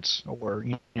parents or,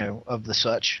 of the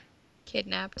such.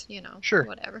 Kidnapped, Sure.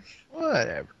 Whatever.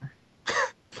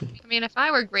 I mean, if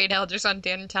I were great elders on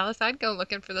Danu Talis, I'd go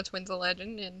looking for the Twins of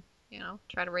Legend and,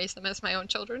 try to raise them as my own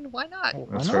children. Why not?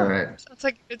 That's right. Sounds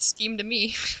like a good scheme to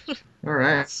me. All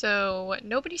right. So,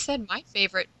 nobody said my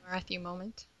favorite Marethyu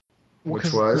moment.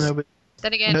 Which was?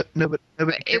 Then again, nobody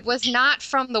it was not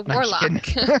from the Warlock.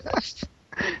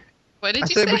 What did you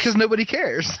say? I said because nobody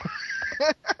cares.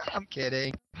 I'm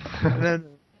kidding. No.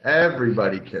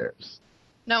 Everybody cares.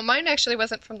 No, mine actually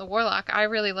wasn't from the Warlock. I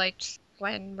really liked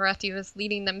when Marethyu was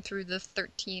leading them through the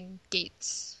 13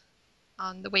 gates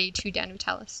on the way to Danu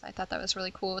Talis. I thought that was really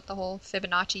cool with the whole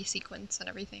Fibonacci sequence and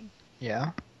everything.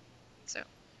 Yeah. So,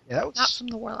 yeah, that was, not from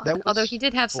the Warlock. Although he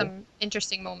did have some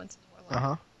interesting moments in the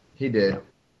Warlock. He did.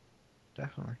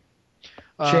 Definitely.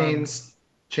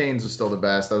 Chains was still the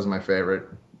best. That was my favorite.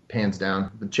 Hands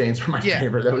down. The chains were my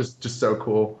favorite. That was just so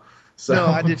cool. So, no,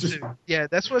 I did too. Yeah,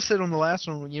 that's what I said on the last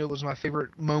one. It was my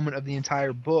favorite moment of the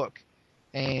entire book.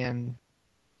 And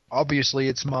obviously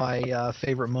it's my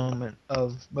favorite moment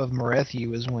of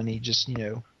Marethyu is when he just,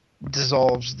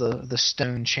 dissolves the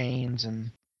stone chains.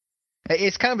 And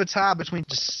it's kind of a tie between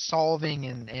dissolving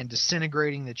and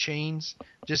disintegrating the chains,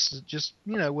 just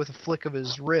with a flick of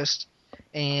his wrist,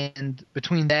 and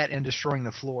between that and destroying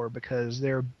the floor, because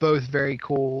they're both very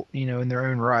cool, in their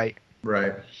own right.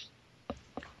 Right.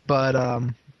 But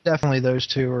definitely those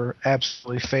two are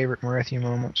absolutely favorite Marethyu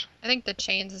moments. I think the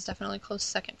chains is definitely close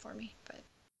second for me. But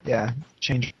yeah,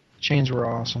 chains were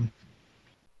awesome.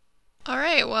 All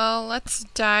right, well, let's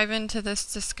dive into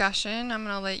this discussion. I'm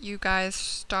going to let you guys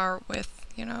start with,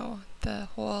 the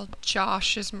whole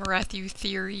Josh is Marethyu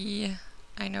theory.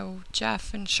 I know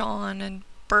Jeff and Sean and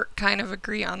Bert kind of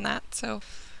agree on that, so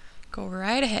go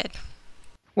right ahead.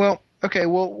 Well, okay,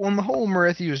 on the whole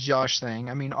Marethyu is Josh thing,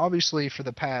 I mean, obviously for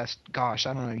the past,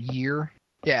 year,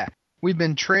 we've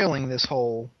been trailing this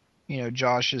whole,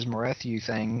 Josh's Marethyu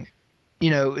thing.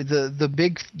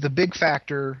 The big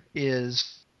factor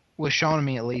is, with Sean and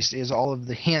me at least, is all of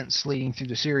the hints leading through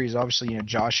the series. Obviously,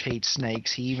 Josh hates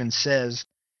snakes. He even says,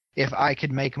 if I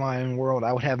could make my own world,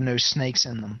 I would have no snakes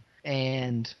in them.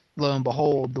 And lo and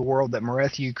behold, the world that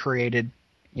Marethyu created,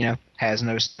 has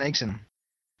no snakes in them.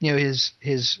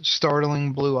 His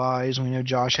startling blue eyes. We know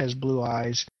Josh has blue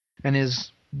eyes, and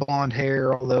his blonde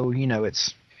hair. Although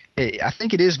I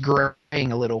think it is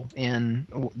graying a little in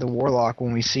the Warlock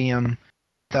when we see him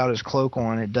without his cloak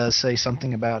on. It does say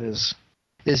something about his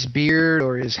beard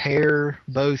or his hair,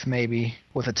 both maybe,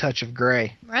 with a touch of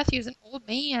gray. Marethyu's an old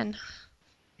man.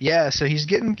 Yeah, so he's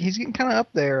getting kind of up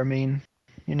there. I mean,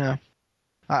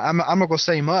 I'm not gonna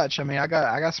say much. I mean, I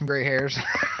got some gray hairs.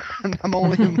 I'm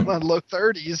only in my low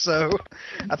 30s, so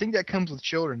I think that comes with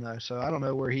children, though. So I don't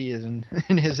know where he is in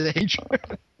his age.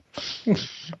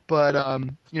 But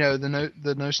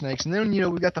the no snakes, and then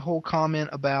we got the whole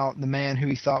comment about the man who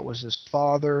he thought was his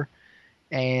father,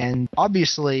 and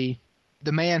obviously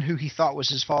the man who he thought was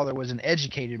his father was an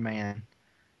educated man,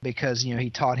 because he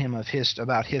taught him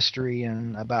about history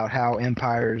and about how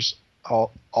empires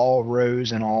all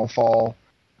rose and all fall.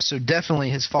 So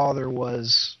definitely his father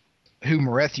was who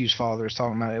Marethyu's father is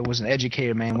talking about. It was an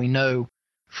educated man. We know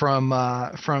from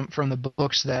the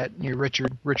books that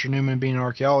Richard Newman, being an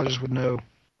archaeologist, would know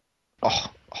a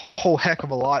whole heck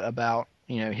of a lot about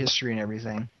history and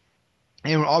everything.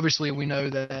 And obviously we know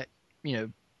that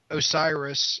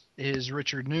Osiris is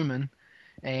Richard Newman,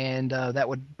 and that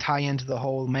would tie into the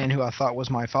whole man who I thought was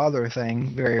my father thing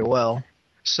very well.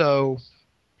 So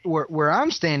where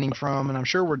I'm standing from, and I'm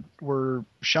sure where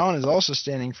Sean is also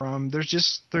standing from, there's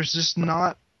just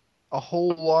not a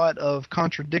whole lot of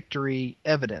contradictory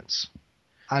evidence.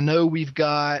 I know we've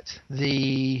got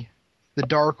the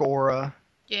dark aura.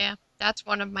 Yeah, that's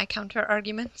one of my counter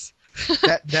arguments.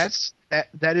 That's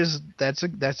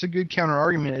a good counter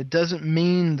argument. It doesn't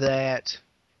mean that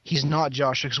he's not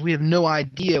Joshua, because we have no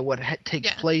idea what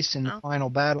takes place in the final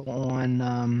battle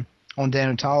on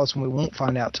Danutalis, and we won't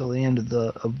find out till the end of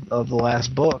the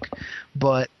last book.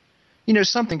 But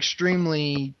something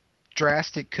extremely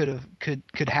drastic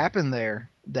could happen there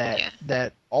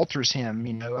that alters him.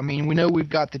 I mean, we know we've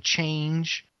got the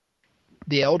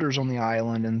elders on the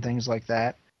island and things like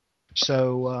that.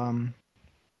 So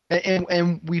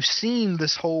and we've seen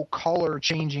this whole color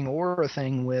changing aura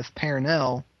thing with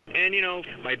Paranel. And,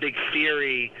 my big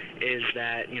theory is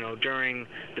that, during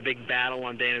the big battle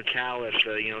on Danutalis,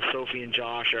 Sophie and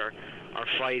Josh are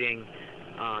fighting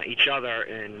each other,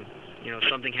 and,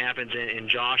 something happens, and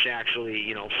Josh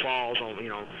actually, falls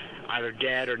on, either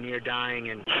dead or near dying,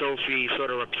 and Sophie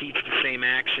sort of repeats the same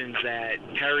actions that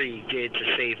Perry did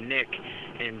to save Nick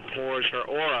and pours her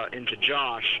aura into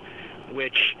Josh,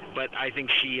 but I think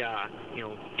she, does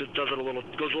it goes a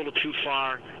little too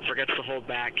far, forgets to hold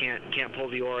back, can't pull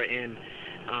the aura in.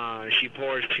 She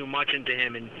pours too much into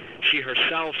him, and she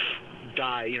herself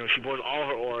die. She pours all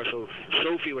her aura, so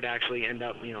Sophie would actually end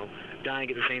up,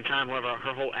 dying at the same time. However,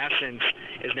 her whole essence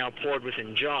is now poured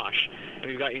within Josh. And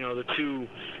we've got, the two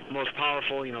most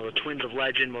powerful, the twins of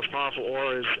legend, most powerful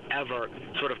auras ever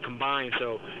sort of combined.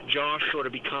 So Josh sort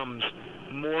of becomes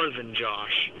more than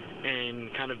Josh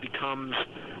and kind of becomes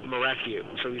Marethyu.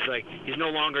 So he's no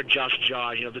longer just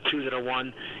Josh, the two that are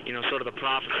one, sort of the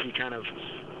prophecy kind of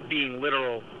being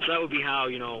literal. So that would be how,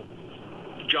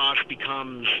 Josh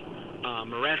becomes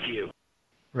Marethyu.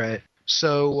 Right.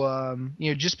 So,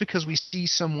 just because we see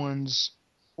someone's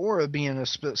aura being a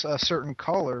certain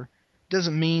color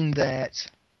doesn't mean that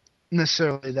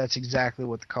necessarily that's exactly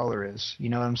what the color is. You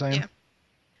know what I'm saying? Yeah.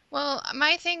 Well,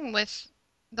 my thing with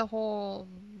the whole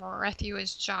Marethyu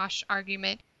is Josh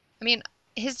argument, I mean,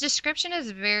 his description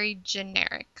is very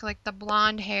generic, like the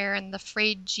blonde hair and the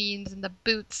frayed jeans and the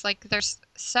boots. Like, there's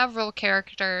several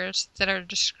characters that are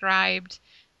described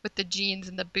with the jeans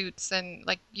and the boots, and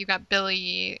like you got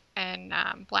Billy and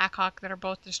Blackhawk that are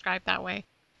both described that way.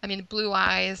 I mean, the blue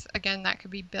eyes, again, that could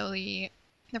be Billy.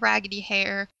 The raggedy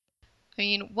hair. I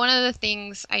mean, one of the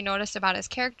things I noticed about his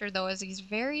character, though, is he's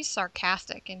very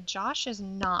sarcastic, and Josh is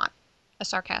not a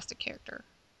sarcastic character.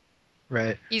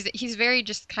 Right. He's very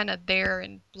just kind of there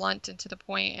and blunt and to the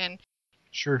point, and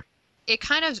sure. It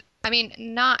kind of, I mean,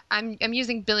 not, I'm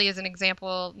using Billy as an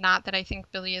example, not that I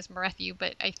think Billy is Marethyu,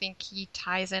 but I think he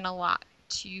ties in a lot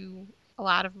to a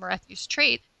lot of Marethyu's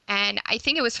traits. And I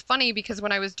think it was funny because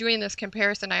when I was doing this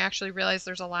comparison, I actually realized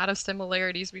there's a lot of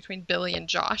similarities between Billy and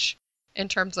Josh in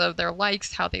terms of their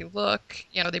likes, how they look,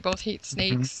 they both hate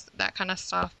snakes, that kind of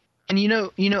stuff. And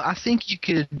I think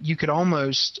you could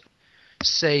almost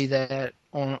say that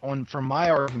on from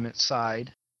my argument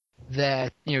side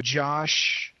that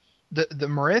Josh, the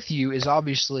Marethyu is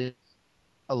obviously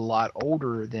a lot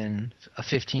older than a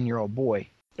 15-year-old boy.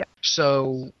 Yep.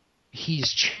 So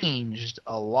he's changed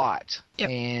a lot. Yep.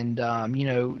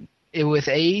 And with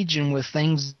age and with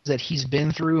things that he's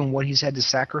been through and what he's had to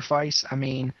sacrifice, I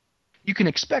mean, you can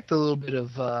expect a little bit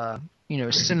of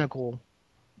cynical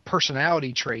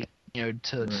personality trait,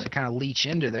 to kind of leach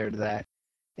into there to that.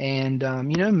 And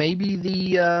maybe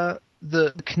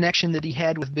the connection that he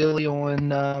had with Billy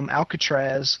on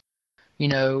Alcatraz,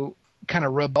 kind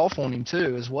of rubbed off on him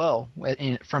too as well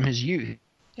from his youth.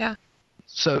 Yeah.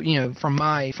 So from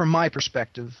my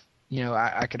perspective,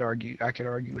 I could argue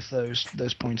with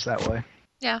those points that way.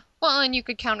 Yeah. Well, and you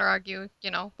could counter argue,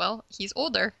 well, he's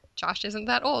older. Josh isn't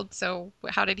that old, so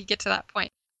how did he get to that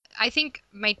point? I think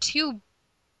my two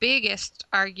biggest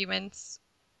arguments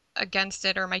against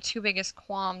it, or my two biggest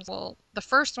qualms, well, the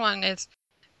first one is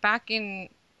back in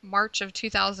March of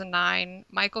 2009,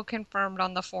 Michael confirmed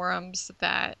on the forums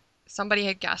that somebody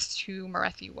had guessed who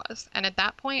Marethyu was. And at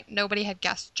that point, nobody had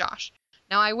guessed Josh.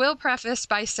 Now, I will preface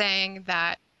by saying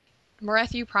that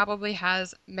Marethyu probably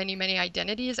has many, many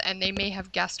identities, and they may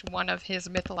have guessed one of his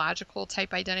mythological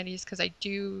type identities, because I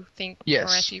do think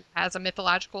Marethyu has a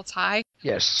mythological tie.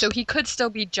 Yes. So he could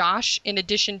still be Josh in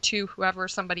addition to whoever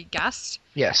somebody guessed.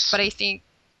 Yes. But I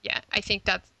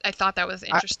thought that was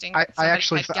interesting. I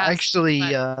actually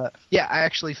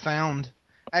found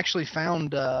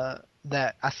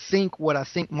that I think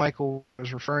what Michael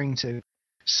was referring to,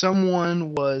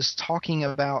 someone was talking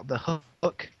about the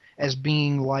hook as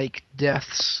being like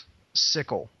Death's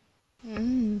sickle.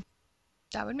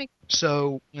 That would make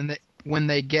so when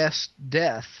they guessed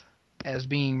Death as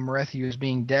being Marethyu as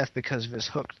being Death because of his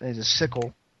hook as a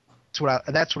sickle.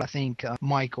 That's what I think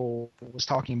Michael was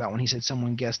talking about when he said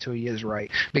someone guessed who he is, right?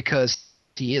 Because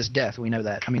he is Death. We know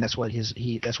that. I mean, that's what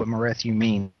Marethyu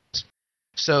means.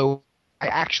 So I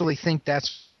actually think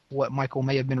that's what Michael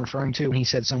may have been referring to when he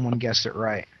said someone guessed it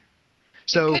right.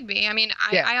 So it could be. I mean,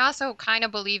 I also kind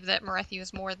of believe that Marethyu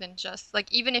is more than just,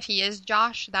 like, even if he is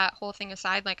Josh, that whole thing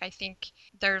aside, like, I think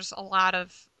there's a lot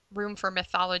of room for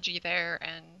mythology there,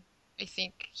 and I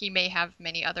think he may have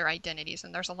many other identities,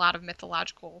 and there's a lot of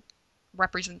mythological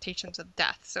representations of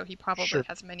death, so he probably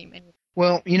has many.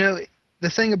 Well, the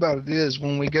thing about it is,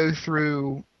 when we go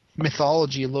through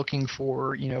mythology looking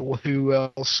for, who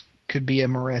else could be a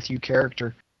Marethyu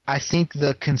character, I think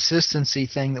the consistency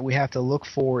thing that we have to look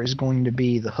for is going to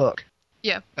be the hook.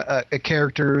 Yeah.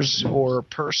 Characters or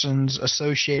persons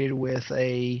associated with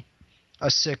a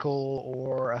sickle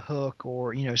or a hook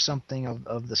or, something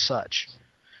of the such.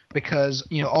 Because,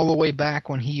 all the way back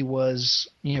when he was,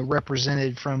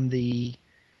 represented from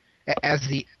as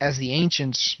the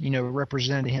ancients,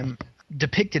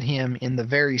 depicted him in the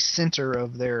very center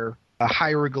of their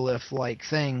hieroglyph-like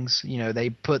things, they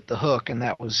put the hook, and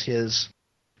that was his,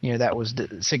 that was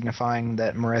signifying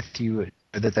that Marethyu,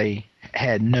 that they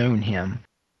had known him.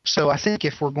 So I think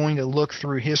if we're going to look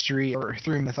through history or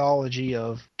through mythology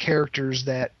of characters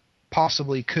that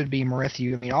possibly could be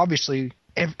Marethyu, I mean, obviously,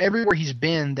 everywhere he's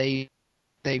been,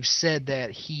 they've said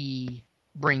that he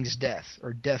brings death,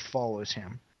 or death follows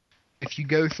him. If you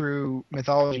go through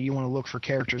mythology, you want to look for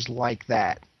characters like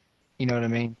that. You know what I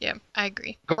mean? Yeah, I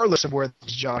agree. Regardless of whether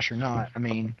it's Josh or not, I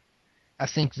mean, I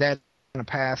think that's a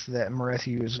path that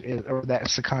Marethyu is, or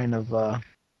that's the kind of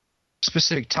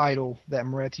specific title that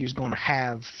Marethyu is going to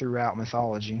have throughout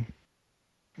mythology.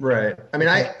 Right. I mean,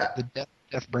 the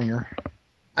Deathbringer.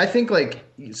 I think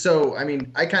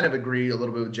I kind of agree a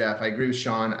little bit with Jeff. I agree with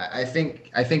Sean. I think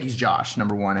he's Josh,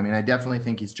 number one. I mean, I definitely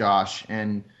think he's Josh.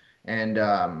 And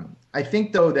I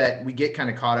think, though, that we get kind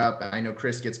of caught up. I know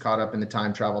Chris gets caught up in the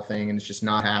time travel thing, and it's just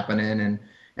not happening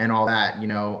and all that,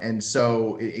 and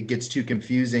so it gets too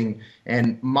confusing.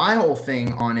 And my whole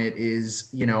thing on it is,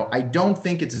 I don't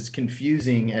think it's as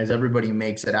confusing as everybody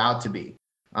makes it out to be.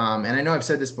 And I know I've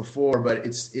said this before, but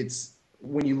it's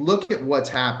when you look at what's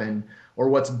happened or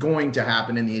what's going to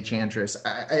happen in the Enchantress,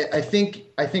 I think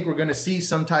we're going to see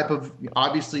some type of,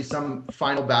 obviously, some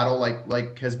final battle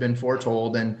like has been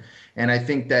foretold, and I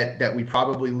think that we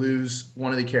probably lose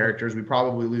one of the characters. We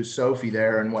probably lose Sophie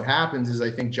there, and what happens is,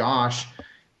 I think Josh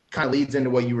kind of leads into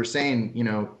what you were saying,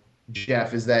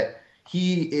 Jeff, is that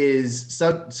he is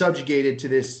subjugated to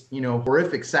this,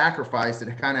 horrific sacrifice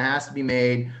that kind of has to be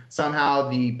made. Somehow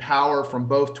the power from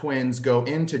both twins go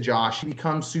into Josh. He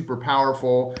becomes super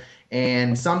powerful,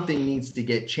 and something needs to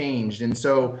get changed. And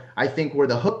so I think where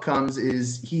the hook comes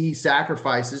is he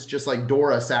sacrifices, just like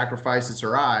Dora sacrifices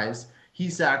her eyes. He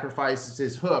sacrifices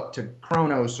his hook to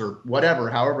Kronos or whatever,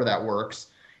 however that works,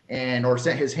 or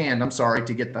his hand,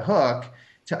 to get the hook,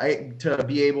 to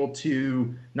be able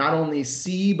to not only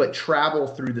see but travel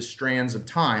through the strands of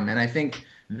time. And I think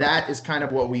that is kind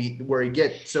of where he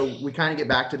gets. So we kind of get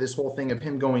back to this whole thing of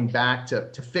him going back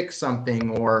to fix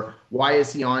something, or why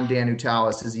is he on Danu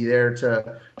Talis? Is he there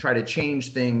to try to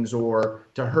change things or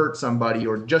to hurt somebody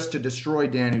or just to destroy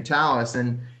Danu Talis?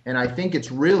 And I think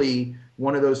it's really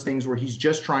one of those things where he's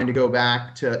just trying to go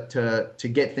back to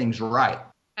get things right.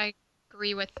 I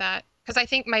agree with that. Because I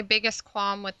think my biggest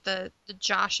qualm with the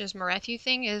Josh is Marethyu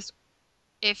thing is,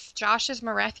 if Josh is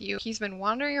Marethyu, he's been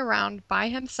wandering around by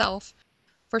himself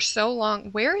for so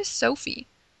long. Where is Sophie?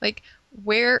 Like,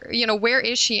 where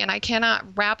is she? And I cannot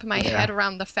wrap my head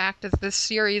around the fact that this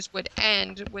series would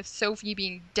end with Sophie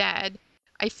being dead.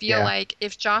 I feel like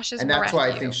if Josh is Marethyu, and that's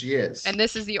why I think she is. And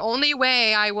this is the only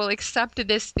way I will accept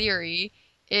this theory,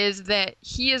 is that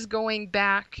he is going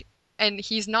back, and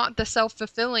he's not the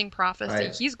self-fulfilling prophecy.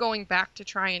 Right. He's going back to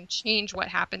try and change what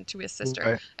happened to his sister.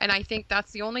 Right. And I think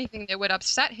that's the only thing that would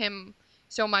upset him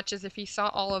so much, is if he saw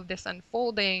all of this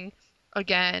unfolding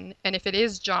again. And if it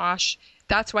is Josh,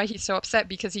 that's why he's so upset,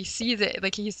 because he sees it.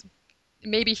 Like,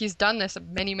 maybe he's done this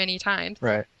many, many times.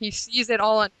 Right. He sees it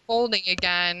all unfolding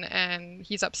again, and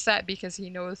he's upset because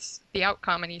he knows the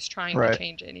outcome, and he's trying to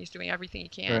change it, and he's doing everything he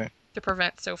can to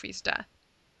prevent Sophie's death.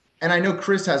 And I know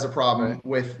Chris has a problem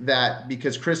with that,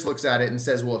 because Chris looks at it and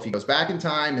says, well, if he goes back in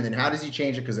time, and then how does he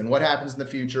change it? Because then what happens in the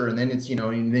future? And then it's,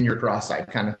 and then you're cross-eyed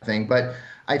kind of thing. But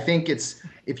I think it's,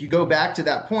 if you go back to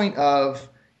that point of,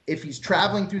 if he's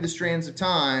traveling through the strands of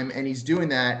time and he's doing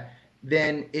that,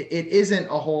 then it isn't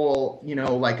a whole,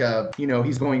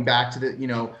 he's going back to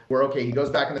the, where, okay, he goes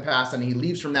back in the past and he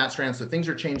leaves from that strand, so things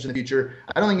are changed in the future.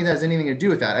 I don't think it has anything to do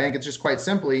with that. I think it's just quite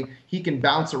simply, he can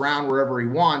bounce around wherever he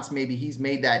wants. Maybe he's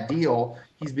made that deal.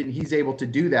 He's able to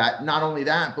do that. Not only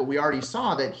that, but we already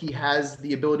saw that he has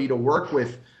the ability to work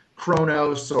with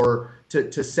Kronos, or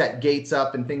to set gates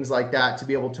up and things like that, to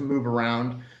be able to move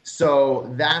around.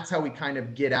 So that's how we kind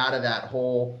of get out of that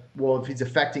whole, well, if he's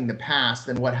affecting the past,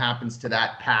 then what happens to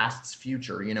that past's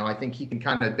future? I think he can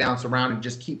kind of bounce around and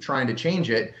just keep trying to change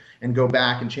it and go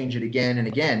back and change it again and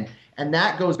again. And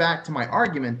that goes back to my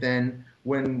argument then,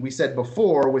 when we said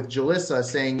before with Jalissa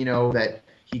saying, that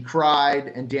he cried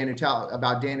and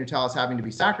about Danu Talis having to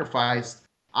be sacrificed.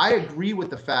 I agree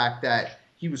with the fact that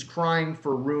he was crying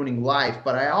for ruining life,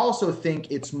 but I also think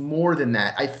it's more than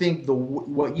that. I think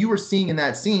what you were seeing in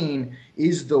that scene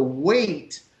is the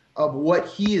weight of what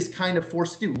he is kind of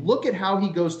forced to do. Look at how he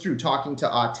goes through, talking to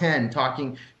Aten,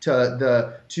 talking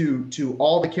to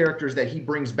all the characters that he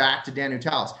brings back to Danu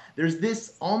Talis. There's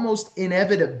this almost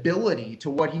inevitability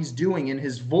to what he's doing in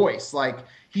his voice. Like,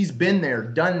 he's been there,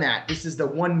 done that. This is the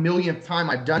 1,000,000th time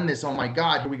I've done this. Oh my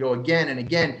God, here we go again and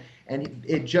again. And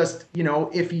it just,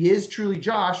 if he is truly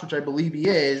Josh, which I believe he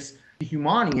is, the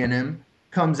humani in him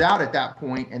comes out at that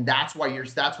point, and that's what you're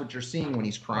seeing when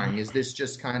he's crying, is this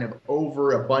just kind of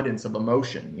overabundance of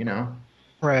emotion,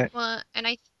 Right. Well, and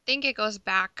I think it goes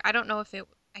back, I don't know if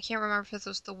I can't remember if it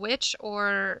was the witch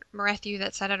or Marethyu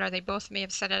that said it, or they both may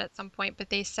have said it at some point, but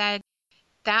they said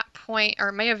that point, or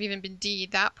it may have even been Dee,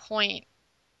 that point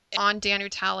on Danu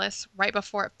Talis, right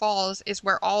before it falls, is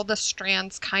where all the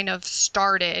strands kind of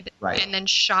started and then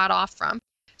shot off from.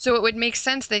 So it would make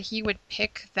sense that he would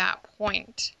pick that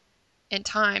point in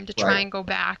time to try and go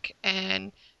back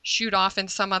and shoot off in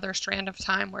some other strand of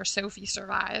time where Sophie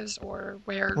survives, or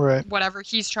where whatever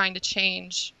he's trying to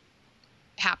change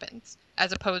happens,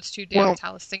 as opposed to Danu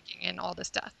Talis sinking in all this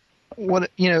death.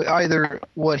 Either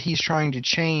what he's trying to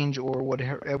change or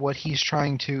what he's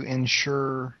trying to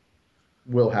ensure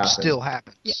will happen. Still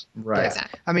happens. Yeah, right.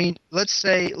 Exactly. I mean, let's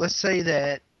say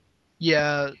that,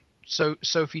 so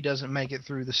Sophie doesn't make it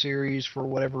through the series for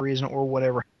whatever reason, or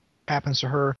whatever happens to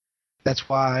her. That's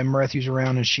why Marethyu's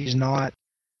around and she's not.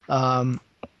 It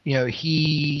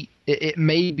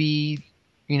may be,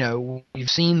 we've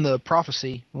seen the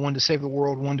prophecy, one to save the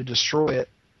world, one to destroy it.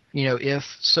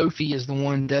 If Sophie is the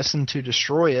one destined to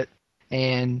destroy it,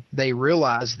 and they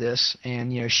realize this,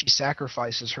 and she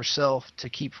sacrifices herself to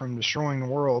keep from destroying the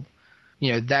world,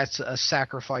 that's a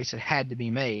sacrifice that had to be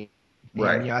made.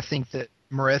 Right. And, I think that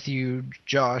Marethyu,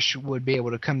 Josh, would be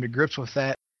able to come to grips with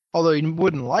that, although he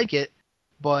wouldn't like it.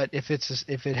 But if it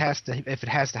has to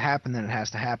happen, then it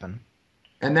has to happen.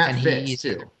 And that fits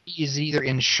too. He's either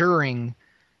ensuring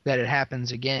that it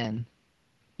happens again.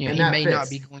 He may not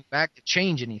be going back to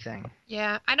change anything.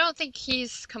 Yeah, I don't think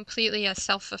he's completely a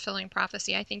self-fulfilling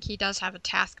prophecy. I think he does have a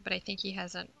task, but I think he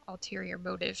has an ulterior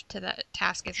motive to that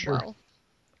task as well.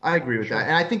 I agree with that.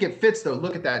 And I think it fits, though.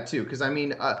 Look at that, too. Because,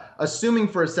 assuming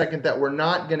for a second that we're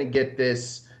not going to get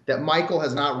this, that Michael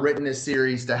has not written this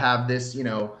series to have this,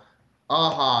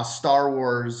 aha, Star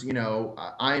Wars,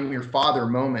 I'm your father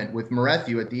moment with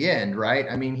Marethyu at the end, right?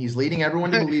 I mean, he's leading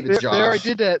everyone to believe it's Josh. They already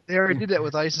did that. They already did that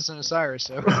with Isis and Osiris.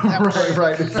 So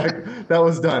right, exactly. That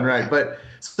was done, right? But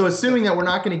so assuming that we're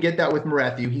not going to get that with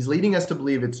Marethyu, he's leading us to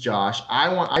believe it's Josh.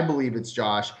 I believe it's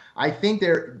Josh. I think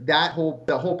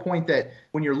the whole point that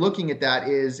when you're looking at that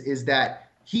is that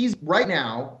he's right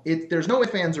now. There's no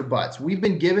ifs, ands, or buts. We've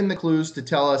been given the clues to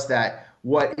tell us that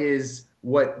what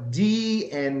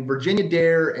Dee and Virginia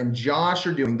Dare and Josh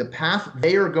are doing, the path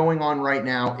they are going on right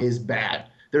now is bad.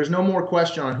 There's no more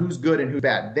question on who's good and who's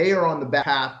bad. They are on the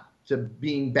path to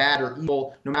being bad or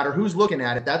evil. No matter who's looking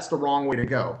at it, that's the wrong way to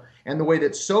go. And the way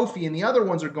that Sophie and the other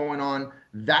ones are going on,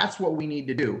 that's what we need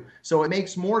to do. So it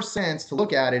makes more sense to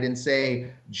look at it and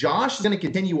say, Josh is going to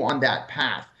continue on that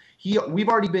path. We've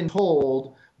already been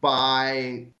told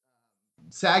by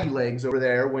Saggy Legs over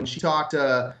there when she talked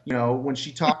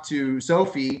to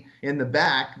Sophie in the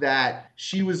back that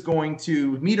she was going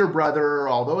to meet her brother,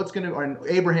 although and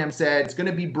Abraham said it's going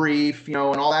to be brief, and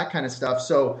all that kind of stuff.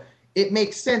 So it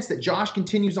makes sense that Josh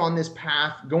continues on this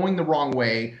path going the wrong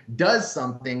way, does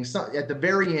something at the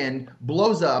very end,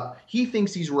 blows up. He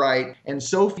thinks he's right, and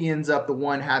Sophie ends up the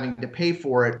one having to pay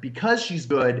for it because she's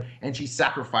good and she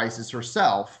sacrifices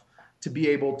herself to be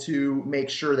able to make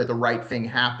sure that the right thing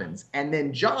happens. And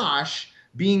then Josh,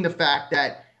 being the fact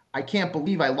that I can't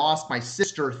believe I lost my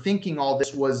sister thinking all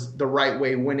this was the right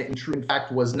way when it in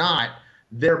fact was not,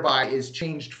 thereby is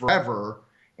changed forever.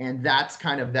 And that's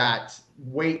kind of that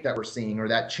weight that we're seeing, or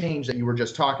that change that you were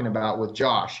just talking about with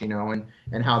Josh, and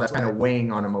how that's kind of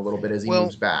weighing on him a little bit as he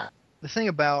moves back. The thing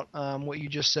about what you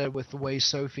just said with the way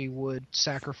Sophie would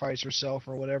sacrifice herself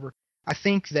or whatever, I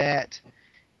think that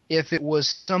if it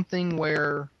was something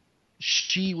where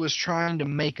she was trying to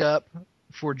make up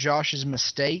for Josh's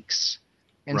mistakes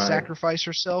and sacrifice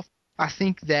herself, I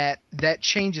think that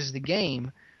changes the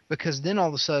game, because then all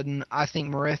of a sudden I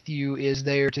think Marethyu is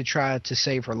there to try to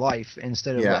save her life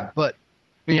instead of that. But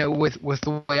with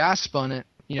the way I spun it,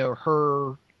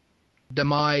 her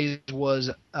demise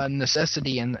was a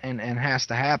necessity and has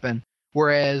to happen,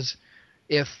 whereas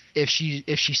if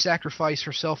she sacrificed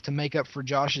herself to make up for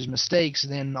Josh's mistakes,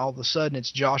 then all of a sudden it's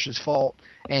Josh's fault,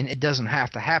 and it doesn't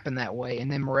have to happen that way.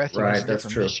 And then Marethyu has a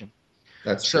different mission.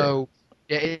 That's true. So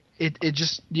it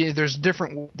just there's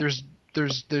different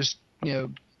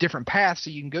different paths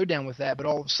that you can go down with that, but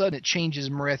all of a sudden it changes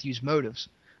Marethyu's motives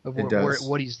of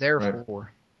what he's there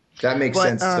for. That makes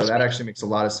sense. So that actually makes a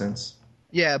lot of sense.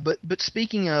 Yeah, but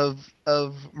speaking of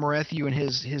Marethyu and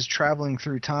his traveling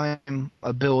through time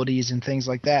abilities and things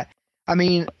like that, I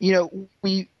mean,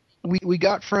 we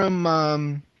got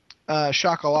from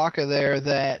Shakalaka there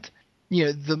that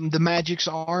the magics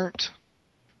aren't.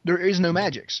 There is no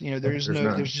magics.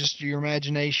 There's just your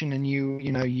imagination and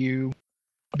you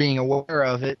being aware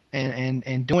of it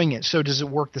and doing it. So does it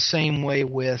work the same way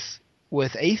with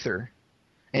Aether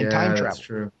and time travel? That's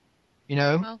true.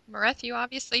 Well, Marethyu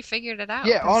obviously figured it out.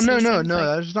 Yeah. Oh, no.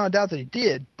 There's not a doubt that he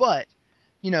did. But,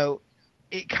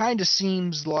 it kind of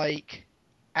seems like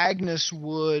Agnes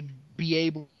would be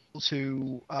able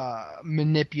to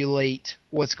manipulate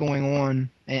what's going on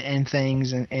and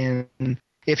things. And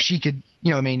if she could,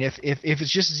 if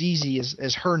it's just as easy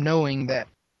as her knowing that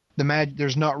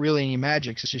there's not really any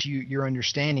magics, it's just your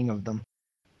understanding of them.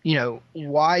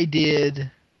 Why did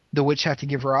the witch have to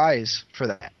give her eyes for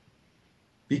that?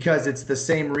 Because it's the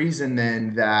same reason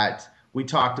then that we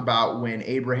talked about when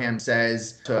Abraham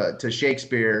says to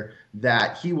Shakespeare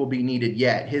that he will be needed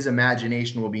yet. His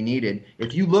imagination will be needed.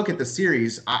 If you look at the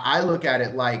series, I look at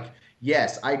it like,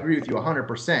 yes, I agree with you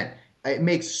 100%. It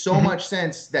makes so much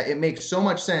sense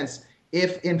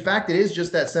if, in fact, it is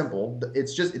just that simple.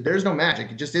 It's just, there's no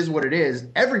magic. It just is what it is.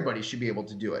 Everybody should be able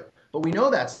to do it. But we know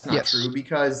that's not true,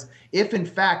 because if, in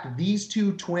fact, these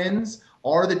two twins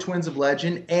are the twins of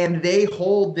legend and they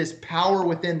hold this power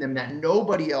within them that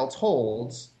nobody else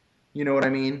holds, you know what I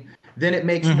mean? Then it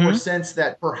makes more sense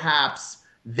that perhaps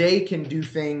they can do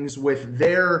things with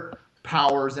their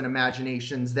powers and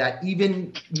imaginations that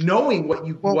even knowing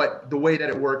what the way that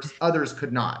it works, others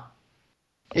could not.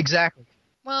 Exactly.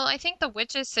 Well, I think the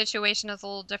witch's situation is a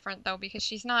little different, though, because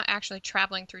she's not actually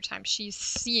traveling through time. She's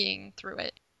seeing through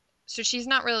it. So she's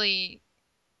not really...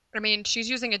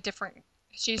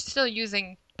 she's still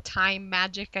using time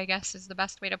magic, I guess, is the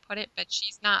best way to put it, but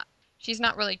she's not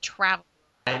really traveling.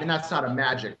 And that's not a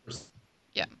magic.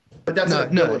 Yeah. But that's an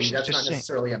ability. That's not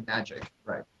necessarily a magic.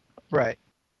 Right. Right.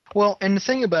 Well, and the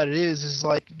thing about it is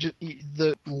like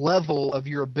the level of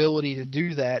your ability to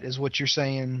do that is what you're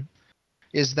saying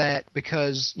is that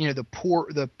because,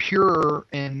 the purer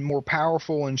and more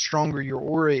powerful and stronger your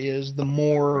aura is, the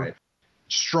more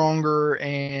stronger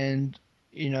and,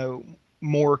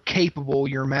 more capable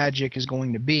your magic is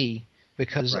going to be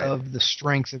because of the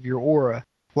strength of your aura.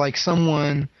 Like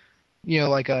someone,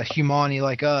 like a humani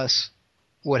like us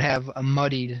would have a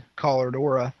muddied colored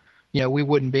aura. We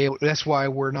wouldn't be able. That's why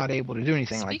we're not able to do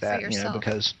anything like that.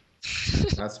 Because.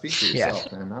 Speak for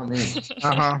yourself, man. Not me.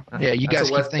 Yeah, you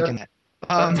guys keep thinking that.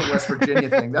 That's a West Virginia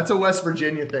thing. That's a West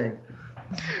Virginia thing.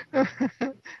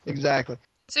 Exactly.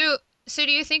 So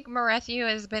do you think Marethyu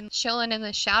has been chilling in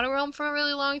the Shadow Realm for a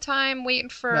really long time, waiting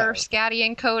for Scatty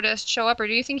and Coda to show up, or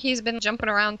do you think he's been jumping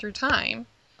around through time?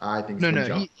 I think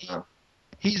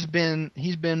he's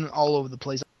been all over the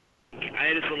place. I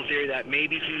had this little theory that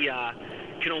maybe he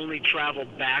can only travel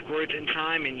backwards in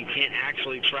time, and you can't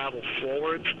actually travel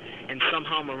forwards, and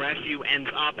somehow Marethyu ends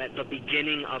up at the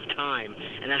beginning of time,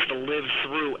 and has to live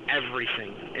through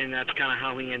everything, and that's kind of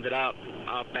how he ended up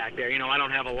back there. I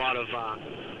don't have a lot of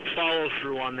follow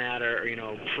through on that, or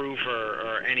proof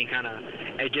or any kind of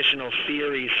additional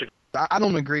theories. I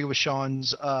don't agree with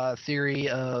Sean's theory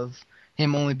of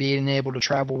him only being able to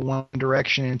travel one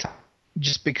direction in time,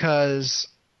 just because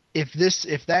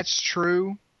if that's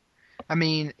true, I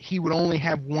mean, he would only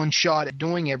have one shot at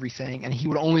doing everything, and he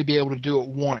would only be able to do it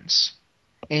once.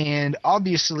 And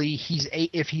obviously,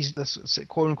 if he's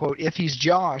quote unquote, if he's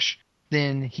Josh,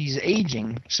 then he's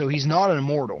aging, so he's not an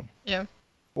immortal. Yeah.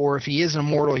 Or if he is an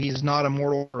immortal, he's not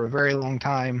immortal for a very long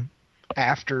time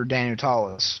after Daniel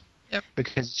Talus. Yep.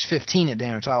 Because he's 15 at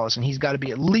Daniel Talus, and he's got to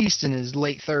be at least in his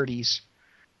late 30s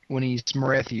when he's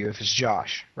Marethyu, if it's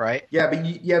Josh, right? Yeah, but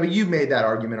you made that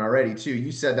argument already too.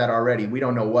 You said that already. We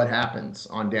don't know what happens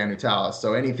on Daniel Talus,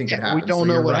 so anything could happen. We don't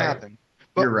know what happened.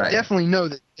 But you're right. We definitely know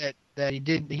that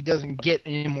he doesn't get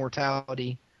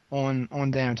immortality on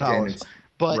Daniel Talus.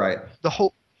 But the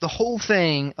whole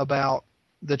thing about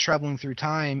the traveling through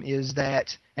time is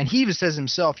that, and he even says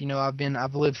himself,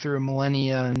 I've lived through a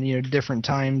millennia and different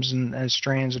times and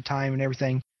strands of time and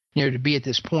everything, to be at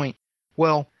this point.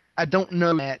 Well, I don't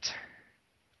know that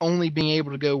only being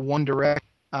able to go one direction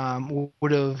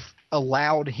would have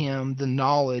allowed him the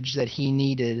knowledge that he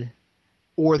needed,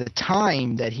 or the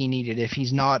time that he needed, if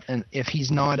he's not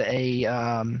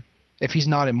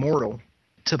immortal,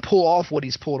 to pull off what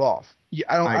he's pulled off.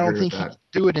 I don't think he could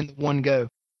do it in one go.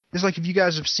 It's like if you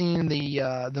guys have seen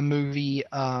the movie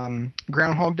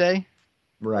Groundhog Day.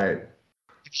 Right.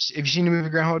 Have you seen the movie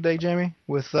Groundhog Day, Jamie,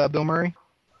 with Bill Murray?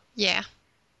 Yeah.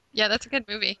 Yeah, that's a good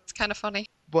movie. It's kind of funny.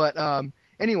 But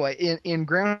anyway, in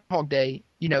Groundhog Day,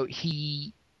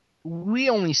 we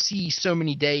only see so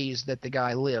many days that the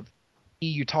guy lived.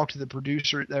 You talk to the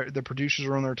producers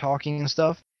are on there talking and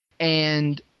stuff,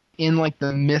 and in like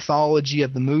the mythology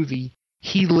of the movie,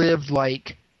 he lived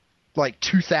like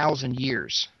 2,000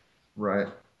 years. Right.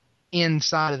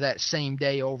 Inside of that same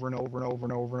day, over and over and over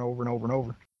and over and over and over and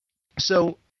over.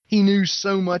 So he knew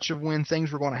so much of when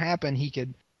things were going to happen. He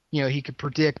could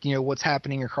predict, what's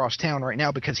happening across town right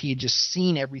now because he had just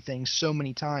seen everything so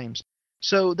many times.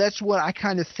 So that's what I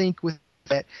kind of think with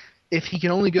that. If he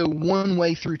can only go one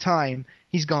way through time,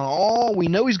 we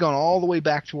know he's gone all the way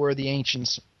back to where the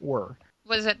ancients were.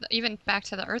 Was it even back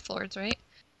to the Earth Lords, right?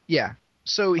 Yeah.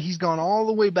 So he's gone all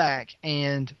the way back,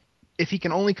 and if he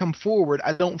can only come forward,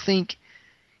 I don't think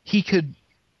he could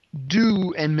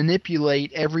do and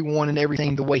manipulate everyone and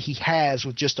everything the way he has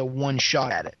with just a one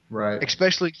shot at it. Right.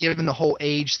 Especially given the whole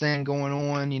age thing going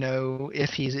on,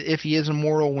 if he is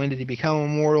immortal, when did he become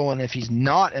immortal? And if he's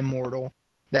not immortal,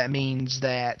 that means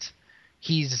that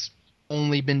he's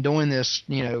only been doing this,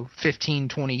 15,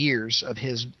 20 years of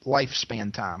his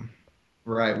lifespan time.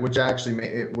 Right, which I see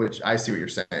what you're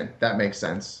saying. That makes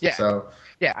sense. Yeah. So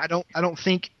yeah, I don't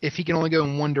think if he can only go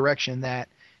in one direction that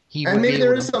he would. And maybe be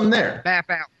there able is to something there. Map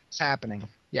out what's happening.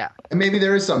 Yeah. And maybe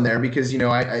there is some there because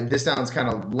this sounds kind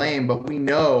of lame, but we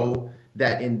know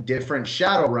that in different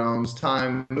shadow realms,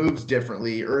 time moves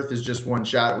differently. Earth is just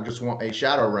a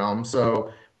shadow realm.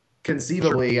 So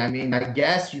conceivably, I mean, I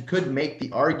guess you could make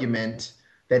the argument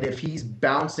that if he's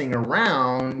bouncing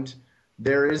around,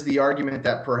 there is the argument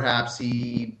that perhaps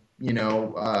he,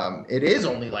 it is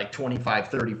only like 25,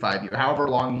 35 years, however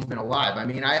long he's been alive. I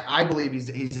mean, I believe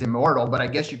he's immortal, but I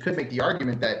guess you could make the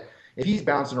argument that if he's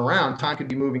bouncing around, time could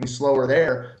be moving slower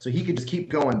there, so he could just keep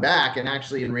going back and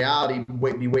actually, in reality,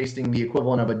 be wasting the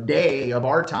equivalent of a day of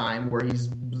our time where he's,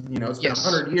 spent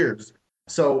 100 years.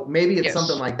 So maybe it's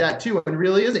something like that too, and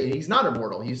really he's not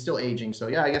immortal. He's still aging. So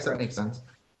yeah, I guess that makes sense.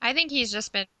 I think he's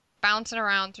just been bouncing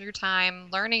around through time,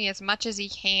 learning as much as he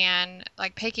can,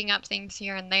 like picking up things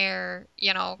here and there,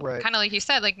 Right. kind of like you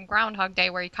said, like in Groundhog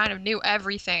Day, where he kind of knew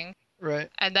everything. Right.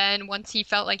 And then once he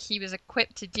felt like he was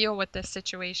equipped to deal with this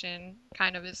situation,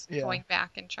 kind of is going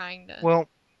back and trying to. Well,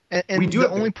 and the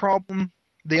only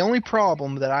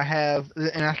problem that I have,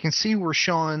 and I can see where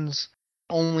Sean's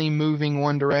only moving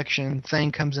one direction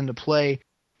thing comes into play,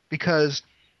 because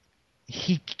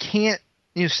he can't,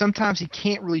 sometimes he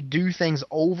can't really do things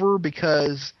over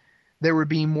because there would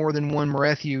be more than one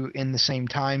Marethyu in the same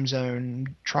time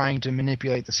zone trying to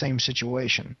manipulate the same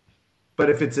situation. But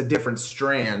if it's a different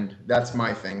strand, that's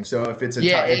my thing. So if it's it's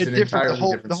an different.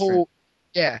 entirely different strand.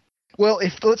 Yeah. Well,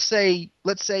 if let's say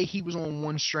he was on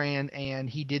one strand and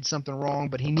he did something wrong,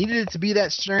 but he needed it to be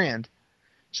that strand,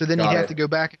 so then he'd have to go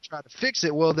back and try to fix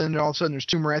it. Well, then all of a sudden there's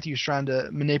two Marethus trying to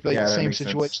manipulate the same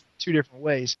situation two different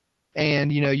ways,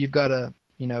 and you've got a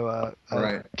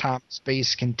time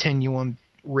space continuum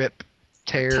rip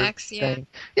tear thing.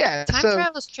 Yeah, time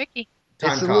travel's tricky.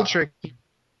 It's a little tricky.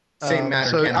 Same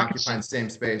matter can't occupy the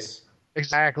same space.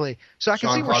 Exactly. So I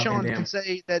can see where Sean can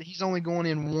say that he's only going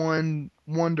in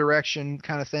one direction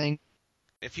kind of thing.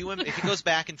 If he goes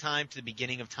back in time to the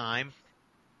beginning of time,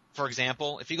 for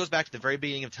example, if he goes back to the very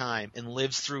beginning of time and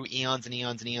lives through eons and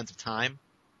eons and eons of time,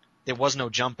 there was no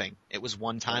jumping. It was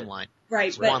one timeline.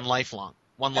 Right. It was one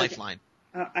lifeline.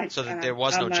 So that there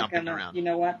was no jumping around. You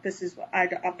know what? This is I'm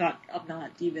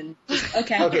not even.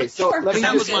 Okay. Okay. So let me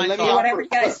whatever you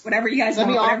guys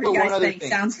think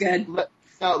sounds good.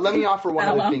 Let me offer one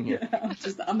other thing here.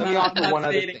 I'm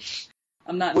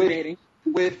not debating.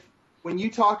 When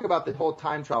you talk about the whole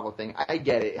time travel thing, I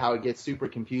get it, how it gets super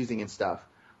confusing and stuff.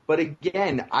 But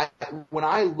again, when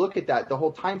I look at that, the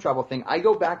whole time travel thing, I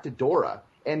go back to Dora,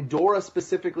 and Dora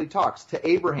specifically talks to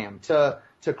Abraham, to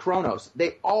Kronos.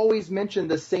 They always mention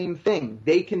the same thing.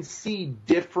 They can see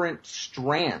different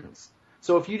strands.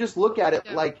 So if you just look at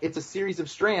it like it's a series of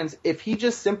strands, if he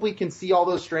just simply can see all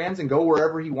those strands and go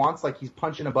wherever he wants, like he's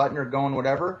punching a button or going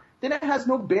whatever, then it has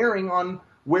no bearing on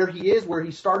where he is, where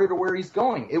he started, or where he's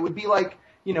going. It would be like,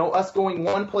 us going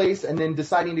one place and then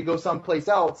deciding to go someplace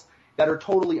else that are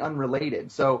totally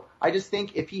unrelated. So I just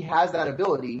think if he has that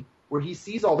ability where he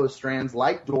sees all those strands,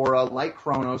 like Dora, like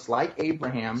Kronos, like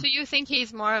Abraham. So you think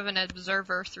he's more of an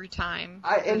observer through time?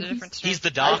 He's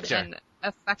the doctor. An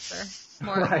effector,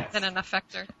 more than an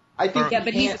effector. I think,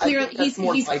 but he's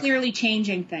clearly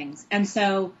changing things, and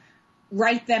so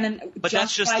right then and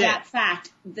just by that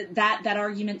fact, that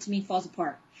argument to me falls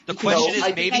apart. The question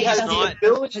is, maybe he has the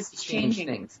ability to change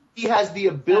things. He has the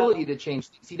ability to change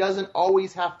things. He doesn't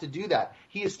always have to do that.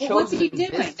 He has chosen. What's he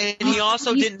doing? And he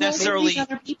also didn't necessarily.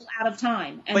 Other people out of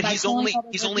time. But he's only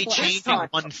changing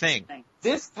one thing.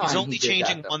 This time he's only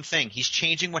changing one thing. He's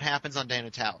changing what happens on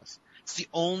Danitalis. It's the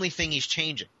only thing he's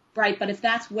changing. Right, but if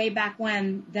that's way back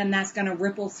when, then that's going to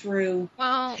ripple through.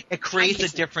 Well, it creates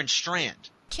a different strand.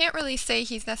 Can't really say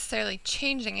he's necessarily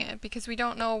changing it because we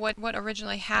don't know what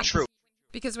originally happened. True.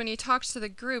 Because when he talks to the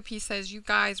group, he says, you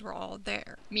guys were all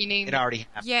there. Meaning, it already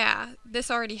happened. Yeah, this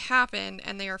already happened,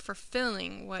 and they are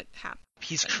fulfilling what happened.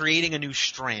 He's creating a new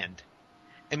strand.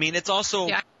 I mean, it's also...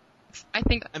 Yeah,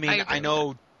 I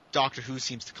know Doctor Who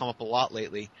seems to come up a lot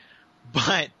lately,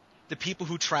 but the people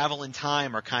who travel in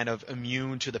time are kind of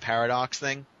immune to the paradox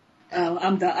thing. Oh,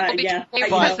 I'm done. Yeah.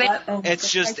 But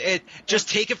it's just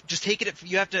take it.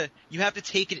 You have to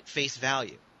take it at face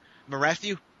value.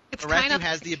 Marethyu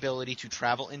has the ability to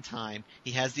travel in time.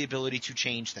 He has the ability to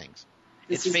change things.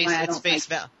 But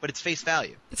it's face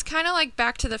value. It's kind of like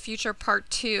Back to the Future Part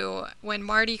 2 when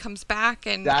Marty comes back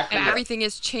and everything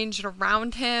is changed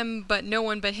around him, but no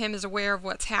one but him is aware of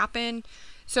what's happened.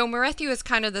 So Marethyu is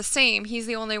kind of the same. He's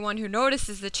the only one who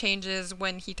notices the changes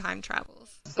when he time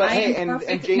travels. But hey, and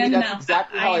Jamie, that's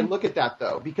exactly how I look at that,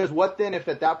 though. Because what then if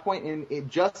at that point,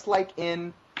 just like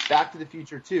in Back to the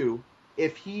Future 2,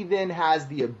 if he then has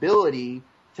the ability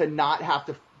to not have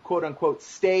to, quote unquote,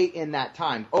 stay in that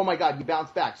time. Oh my God, you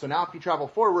bounce back. So now if you travel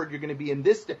forward, you're going to be in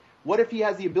this. What if he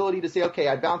has the ability to say, okay,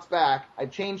 I bounce back, I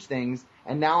change things,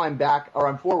 and now I'm back, or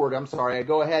I'm forward, I'm sorry, I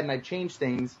go ahead and I change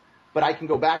things, but I can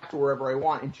go back to wherever I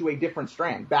want into a different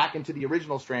strand, back into the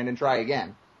original strand and try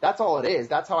again. That's all it is.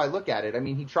 That's how I look at it. I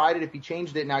mean, he tried it. If he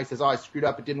changed it, now he says, oh, I screwed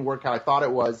up. It didn't work how I thought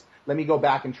it was. Let me go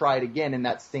back and try it again in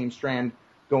that same strand,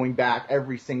 going back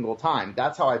every single time.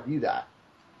 That's how I view that.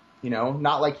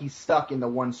 Not like he's stuck in the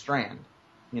one strand,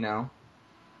 Yeah.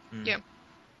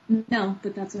 No,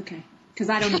 but that's okay. Because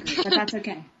I don't agree, but that's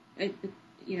okay.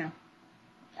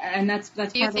 And that's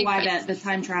part of why the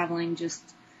time traveling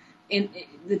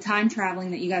the time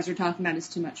traveling that you guys are talking about is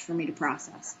too much for me to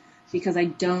process. Because I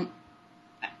don't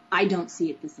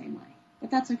see it the same way. But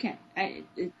that's okay.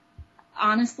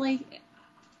 Honestly,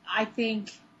 I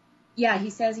think, Yeah,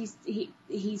 he says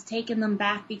he's taken them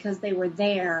back because they were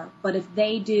there, but if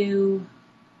they do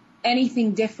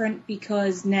anything different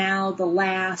because now the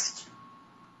last,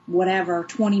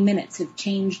 20 minutes have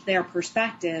changed their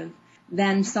perspective,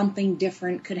 then something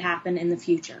different could happen in the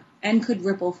future and could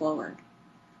ripple forward.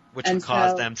 Which would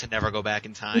cause them to never go back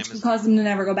in time. Which would cause them to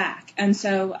never go back. And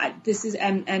so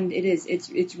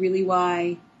it's really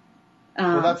why.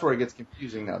 Well, that's where it gets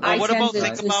confusing, though. I tend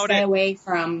to stay away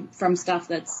from stuff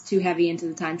that's too heavy into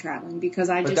the time traveling because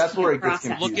I just that's can't where it process.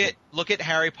 gets confusing. Look at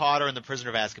Harry Potter and the Prisoner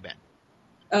of Azkaban.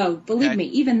 Oh, believe me,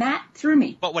 even that threw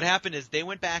me. But what happened is they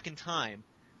went back in time.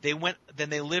 Then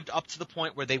they lived up to the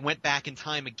point where they went back in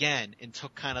time again and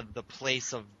took kind of the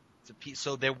place of the piece.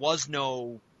 So there was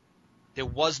no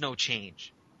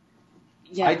change.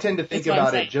 Yeah, I tend to think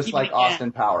about it just like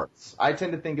Austin Powers. I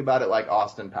tend to think about it like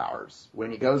Austin Powers. When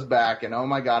he goes back and, oh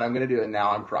my God, I'm going to do it,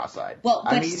 now I'm cross-eyed. Well,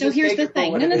 but so here's the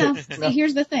thing. No. See,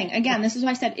 here's the thing. Again, this is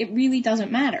why I said it really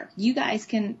doesn't matter. You guys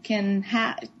can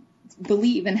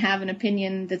believe and have an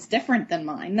opinion that's different than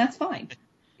mine. That's fine.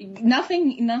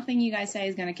 Nothing you guys say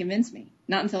is going to convince me.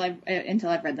 Not until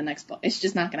I've read the next book. It's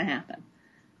just not going to happen.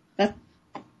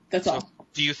 That's all.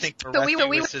 Do you think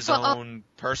Marethyu is his own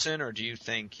person, or do you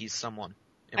think he's someone?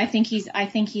 I think he's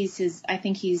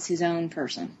his own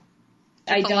person.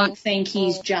 I don't think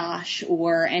he's Josh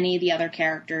or any of the other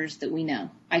characters that we know.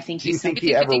 I think he's. Do you think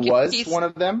he ever was one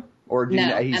of them, or do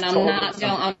no? He's and I'm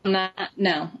not.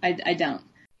 No, I don't.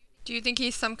 Do you think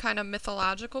he's some kind of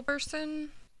mythological person?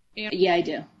 Yeah, I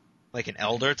do. Like an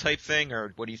elder type thing,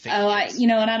 or what do you think? Oh, I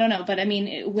don't know, but I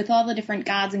mean, with all the different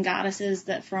gods and goddesses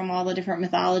that from all the different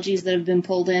mythologies that have been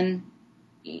pulled in,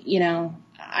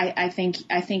 I think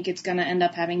it's going to end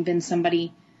up having been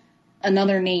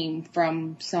another name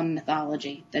from some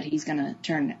mythology that he's going to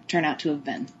turn out to have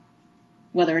been.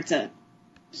 Whether it's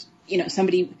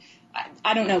somebody,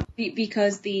 I don't know,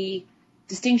 because the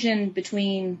distinction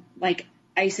between like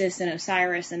Isis and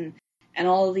Osiris and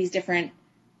all of these different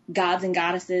gods and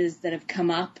goddesses that have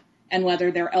come up, and whether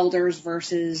they're elders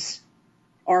versus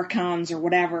archons or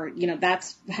whatever,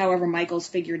 that's however Michael's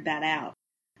figured that out.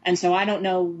 And so I don't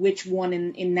know which one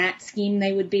in that scheme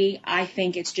they would be. I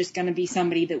think it's just going to be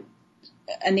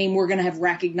a name we're going to have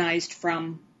recognized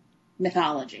from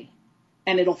mythology,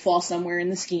 and it'll fall somewhere in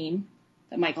the scheme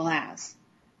that Michael has.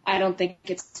 I don't think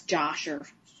it's Josh or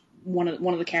one of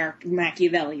the characters,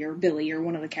 Machiavelli or Billy or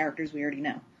one of the characters we already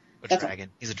know. A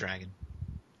dragon. He's a dragon.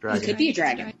 He could be a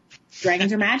dragon.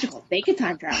 Dragons are magical. They could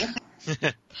time travel.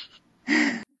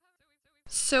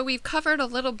 So we've covered a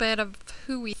little bit of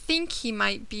who we think he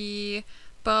might be,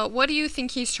 but what do you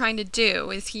think he's trying to do?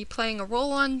 Is he playing a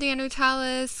role on Danu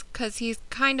Talis? Because he's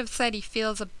kind of said he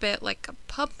feels a bit like a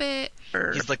puppet.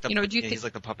 Or, he's like the he's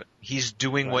like the puppet. He's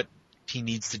doing what he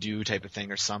needs to do, type of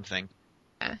thing, or something.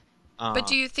 Yeah. But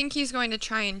do you think he's going to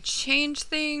try and change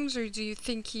things, or do you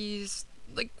think he's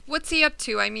what's he up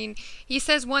to? I mean, he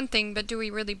says one thing, but do we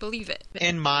really believe it?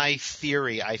 In my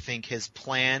theory, I think his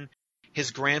grand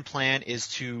plan is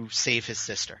to save his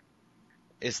sister,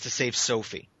 is to save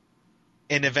Sophie,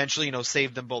 and eventually,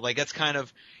 save them both. Like, that's kind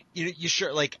of,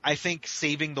 I think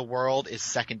saving the world is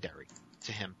secondary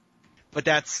to him. But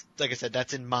that's, like I said,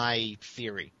 that's in my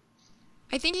theory.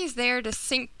 I think he's there to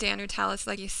sink Danu Talis,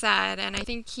 like you said, and I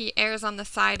think he errs on the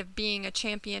side of being a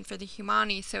champion for the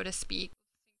Humani, so to speak.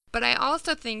 But I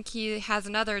also think he has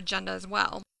another agenda as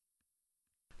well.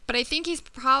 But I think he's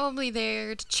probably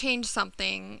there to change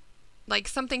something. Like,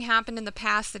 something happened in the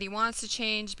past that he wants to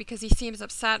change because he seems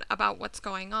upset about what's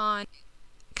going on.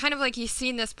 Kind of like he's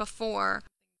seen this before,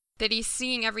 that he's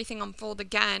seeing everything unfold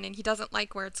again, and he doesn't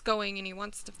like where it's going, and he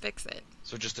wants to fix it.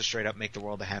 So just to straight up make the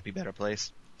world a happy, better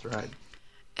place? That's right.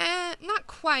 Not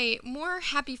quite. More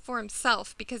happy for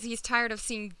himself, because he's tired of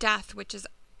seeing death, which is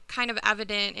kind of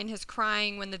evident in his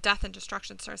crying when the death and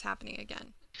destruction starts happening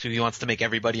again. So he wants to make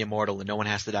everybody immortal and no one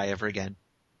has to die ever again.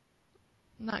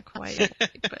 Not quite,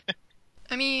 but...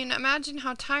 I mean, imagine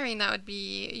how tiring that would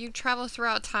be. You travel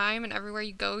throughout time, and everywhere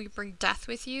you go, you bring death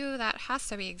with you. That has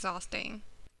to be exhausting.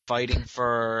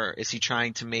 Is he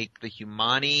trying to make the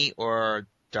Humani or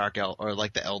or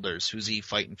like the Elders? Who's he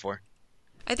fighting for?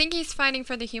 I think he's fighting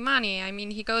for the Humani. I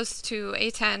mean, he goes to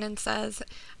A10 and says,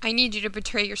 I need you to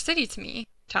betray your city to me.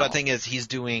 But the thing is, he's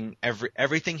doing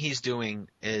everything he's doing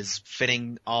is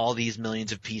fitting all these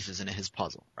millions of pieces into his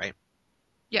puzzle, right?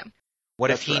 Yeah.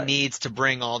 What if he needs to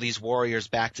bring all these warriors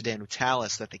back to Danu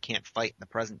Talis that they can't fight in the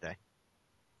present day?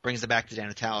 Brings them back to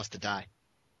Danu Talis to die.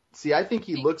 See, I think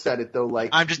he looks at it though like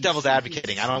I'm just devil's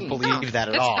advocating. I don't believe that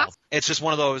at all. It's just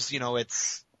one of those,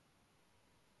 it's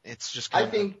just kind I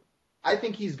think I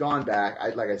think he's gone back.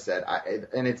 Like I said,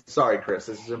 and it's sorry, Chris.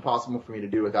 This is impossible for me to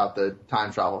do without the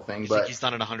time travel thing. You but think he's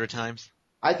done it 100 times?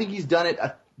 I think he's done it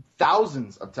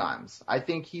thousands of times. I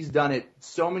think he's done it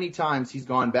so many times. He's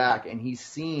gone back and he's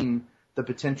seen the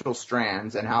potential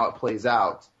strands and how it plays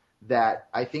out. That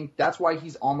I think that's why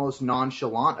he's almost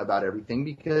nonchalant about everything,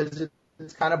 because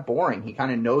it's kind of boring. He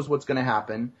kind of knows what's going to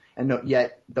happen, and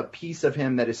yet the piece of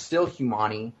him that is still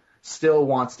humani still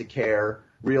wants to care,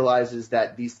 realizes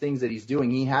that these things that he's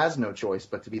doing, he has no choice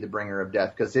but to be the bringer of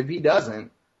death, because if he doesn't,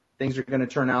 things are going to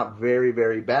turn out very,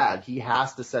 very bad. He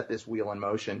has to set this wheel in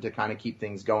motion to kind of keep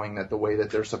things going the way that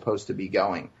they're supposed to be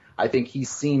going. I think he's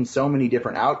seen so many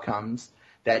different outcomes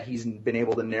that he's been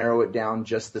able to narrow it down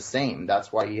just the same.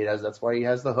 That's why he has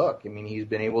the hook. I mean, he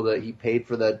paid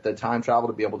for the time travel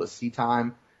to be able to see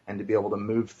time and to be able to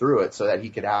move through it so that he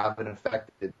could have an effect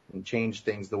and change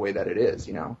things the way that it is,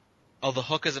 you know? Oh, the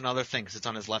hook is another thing, because it's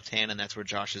on his left hand, and that's where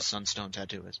Josh's sunstone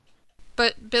tattoo is.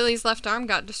 But Billy's left arm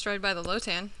got destroyed by the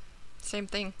Lotan. Same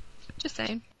thing. Just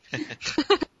saying.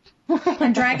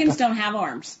 And dragons don't have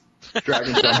arms.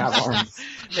 Dragons don't have arms.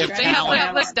 They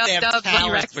have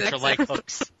talons, which are like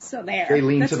hooks. So there. They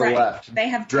lean That's to the right. left. They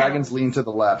have Dragons talons. lean to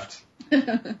the left.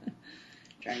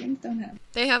 Dragons don't have.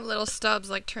 They have little stubs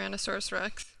like Tyrannosaurus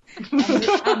Rex.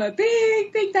 I'm a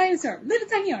big, big dinosaur. Little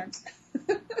tiny arms.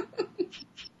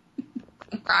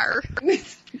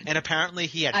 And apparently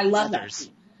he had I love feathers.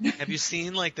 Have you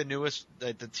seen like the newest,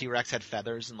 the T-Rex had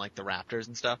feathers and like the raptors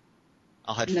and stuff?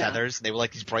 All had feathers. They were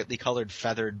like these brightly colored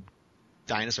feathered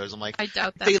dinosaurs. I'm like, I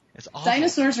doubt that. It's awful.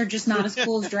 Dinosaurs are just not as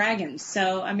cool as dragons.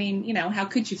 So, I mean, you know, how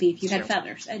could you be if you had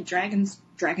feathers? And dragons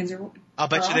are I'll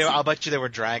bet awesome. you they were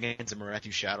dragons in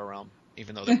Marethyu Shadow Realm,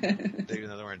 even though they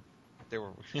weren't. They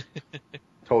were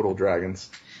total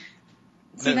dragons.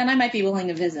 See, then I might be willing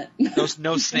to visit.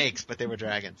 No snakes, but they were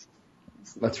dragons.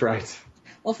 That's right.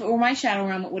 Well, if it were my Shadow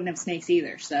Realm, it wouldn't have snakes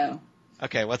either, so.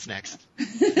 Okay, what's next?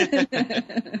 I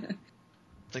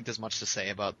think there's much to say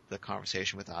about the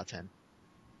conversation with Aten.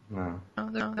 No.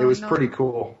 No, it was pretty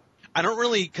cool. I don't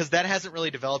really, because that hasn't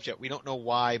really developed yet. We don't know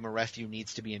why Marethyu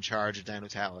needs to be in charge of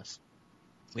Dinotalis.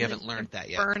 We haven't learned that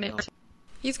yet. Burn it.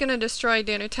 He's gonna destroy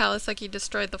Dinotalis like he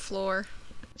destroyed the floor.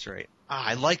 That's right.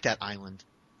 I like that island.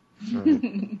 Right.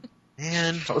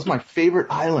 Man. That was my favorite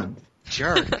island.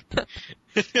 Jerk.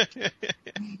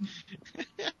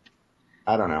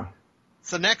 I don't know.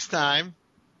 So next time,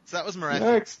 that was Marethyu.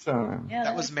 Next time. Yeah,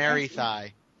 that was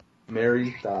Marethyu.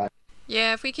 Marethyu.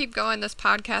 Yeah, if we keep going, this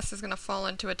podcast is gonna fall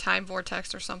into a time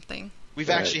vortex or something. We've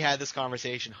actually had this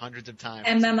conversation hundreds of times.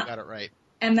 And then we got it right.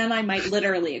 And then I might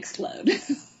literally explode.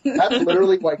 That's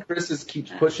literally why Chris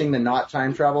keeps pushing the not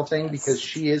time travel thing, because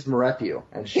she is Marethyu,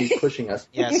 and she's pushing us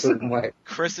in a certain way.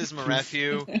 Chris is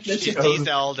Marethyu, she's Dee's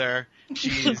elder,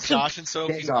 she's Josh and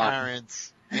Sophie's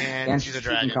parents, and she's a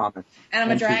dragon. And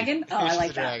I'm a dragon? Oh, I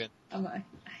like that.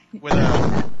 With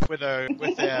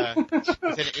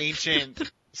an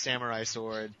ancient samurai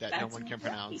sword that no one can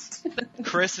pronounce.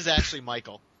 Chris is actually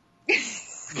Michael.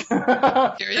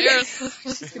 I'm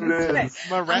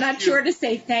not sure to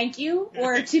say thank you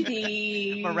or to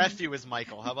be. Marethyu is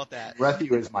Michael. How about that?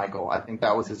 Marethyu is Michael. I think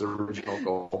that was his original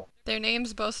goal. Their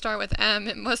names both start with M.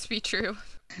 It must be true.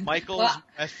 Michael's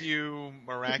Marethyu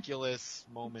miraculous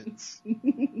moments.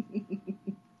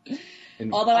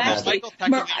 Although actually, Michael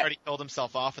technically already killed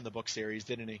himself off in the book series,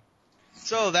 didn't he?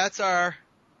 So that's our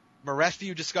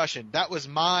Marethyu discussion. That was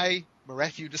my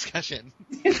Marethyu discussion.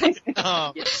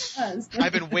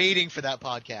 I've been waiting for that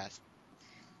podcast.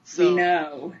 So, we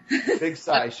know. Big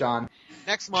sigh, Sean.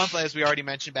 Next month, as we already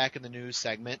mentioned back in the news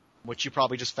segment, which you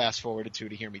probably just fast forwarded to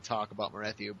hear me talk about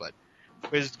Marethyu, but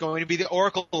there's going to be the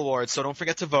Oracle Awards, so don't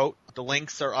forget to vote. The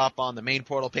links are up on the main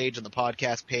portal page and the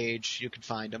podcast page. You can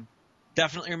find them.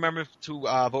 Definitely remember to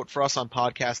vote for us on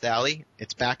Podcast Alley.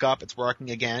 It's back up. It's working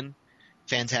again.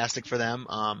 Fantastic for them.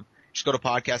 Just go to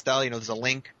Podcast Alley. There's a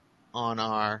link on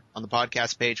the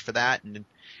podcast page for that, and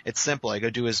it's simple. All you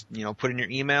gotta do is, put in your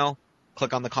email,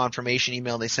 click on the confirmation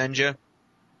email they send you,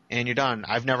 and you're done.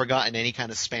 I've never gotten any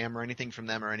kind of spam or anything from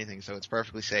them or anything, so it's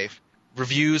perfectly safe.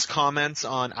 Reviews, comments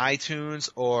on iTunes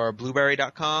or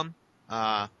Blueberry.com.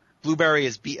 Blueberry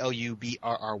is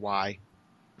Blubrry.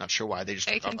 Not sure why. They just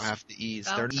don't have the E's.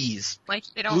 They're E's. Like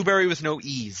they don't. Blueberry with no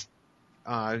E's.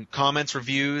 Comments,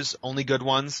 reviews, only good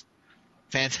ones.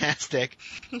 Fantastic.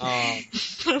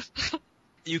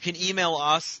 You can email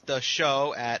us, the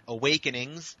show, at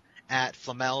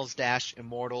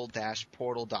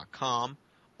awakenings@flamels-immortal-portal.com,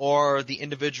 or the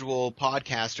individual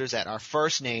podcasters at our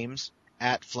first names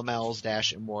at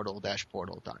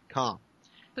flamels-immortal-portal.com.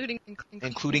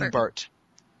 Including Bert.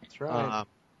 That's right.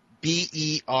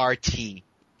 BERT.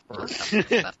 Bert.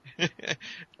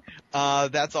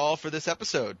 That's all for this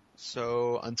episode.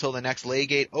 So until the next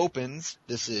Laygate opens,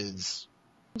 this is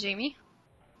Jamie.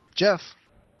 Jeff.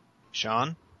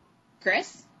 Sean.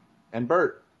 Chris. And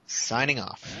Bert. Signing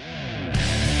off.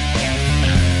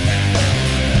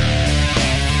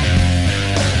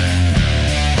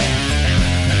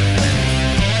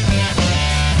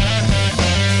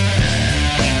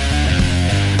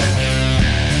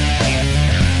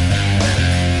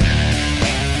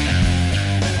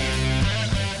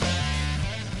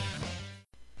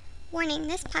 Warning,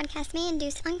 this podcast may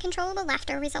induce uncontrollable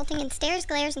laughter resulting in stares,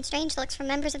 glares, and strange looks from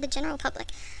members of the general public.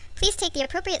 Please take the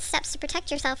appropriate steps to protect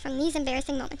yourself from these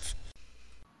embarrassing moments.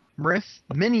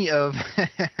 Many of...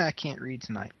 I can't read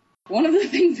tonight. One of the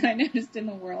things I noticed in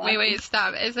the world... Wait,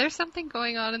 stop. Is there something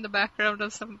going on in the background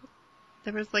of some...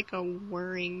 There was like a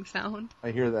whirring sound.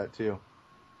 I hear that too.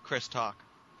 Chris, talk.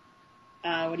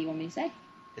 What do you want me to say?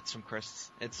 It's from Chris.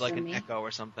 It's like From an me? echo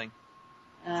or something.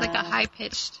 It's like a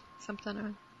high-pitched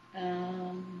something.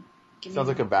 Give Sounds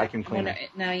me like a vacuum cleaner.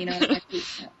 No,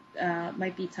 it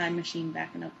might be Time Machine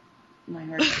backing up my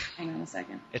heart. Hang on a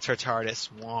second. It's her TARDIS.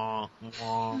 Wah,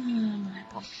 wah.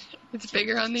 It's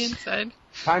bigger on the inside.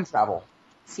 Time travel.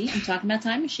 See, I'm talking about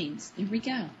time machines. Here we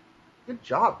go. Good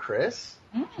job, Chris.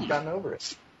 Mm. You've gotten over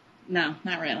it. No,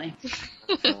 not really.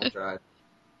 I'll try.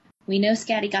 We know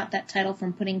Scatty got that title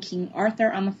from putting King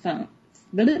Arthur on the phone.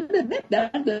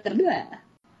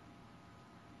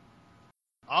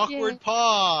 Awkward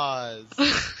pause.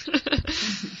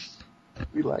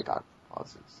 We like awkward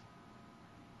pauses.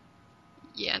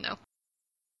 Yeah, no.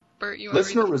 Bert, you want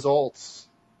Listener results.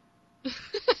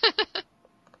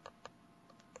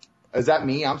 Is that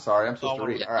me? I'm sorry. I'm supposed to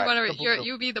read. All right.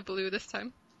 You be the blue this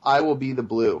time. I will be the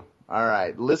blue. All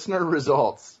right. Listener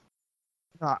results.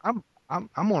 I'm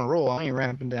on a roll. I ain't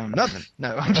ramping down nothing.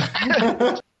 No.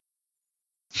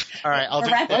 All right, I'll do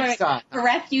next time.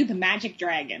 Marethyu the magic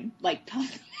dragon. Like,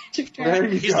 Puff the magic There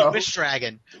dragon. you He's go. the wish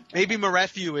dragon. Maybe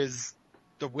Marethyu is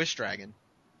the wish dragon.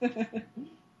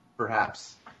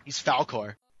 Perhaps. He's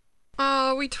Falcor.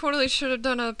 Oh, we totally should have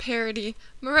done a parody.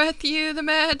 Marethyu the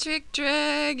magic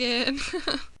dragon.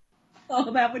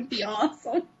 Oh, that would be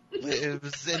awesome.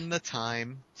 Lives in the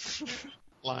time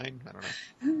line. I don't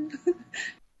know.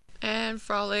 And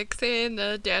frolics in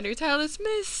the Danutalus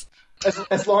mist.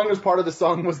 As long as part of the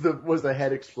song was the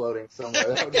head exploding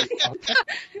somewhere. That would be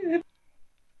awesome.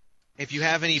 If you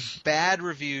have any bad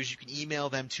reviews, you can email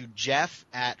them to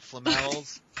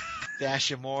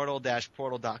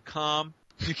jeff@flamels-immortal-portal.com.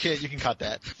 You can cut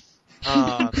that.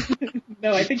 No,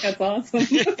 I think that's awesome.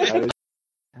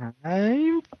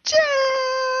 I'm Jeff!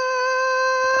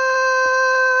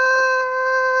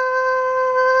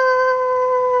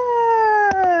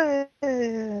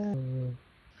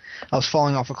 I was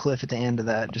falling off a cliff at the end of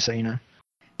that, just so you know.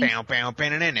 Bow, bow, bow,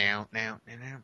 now.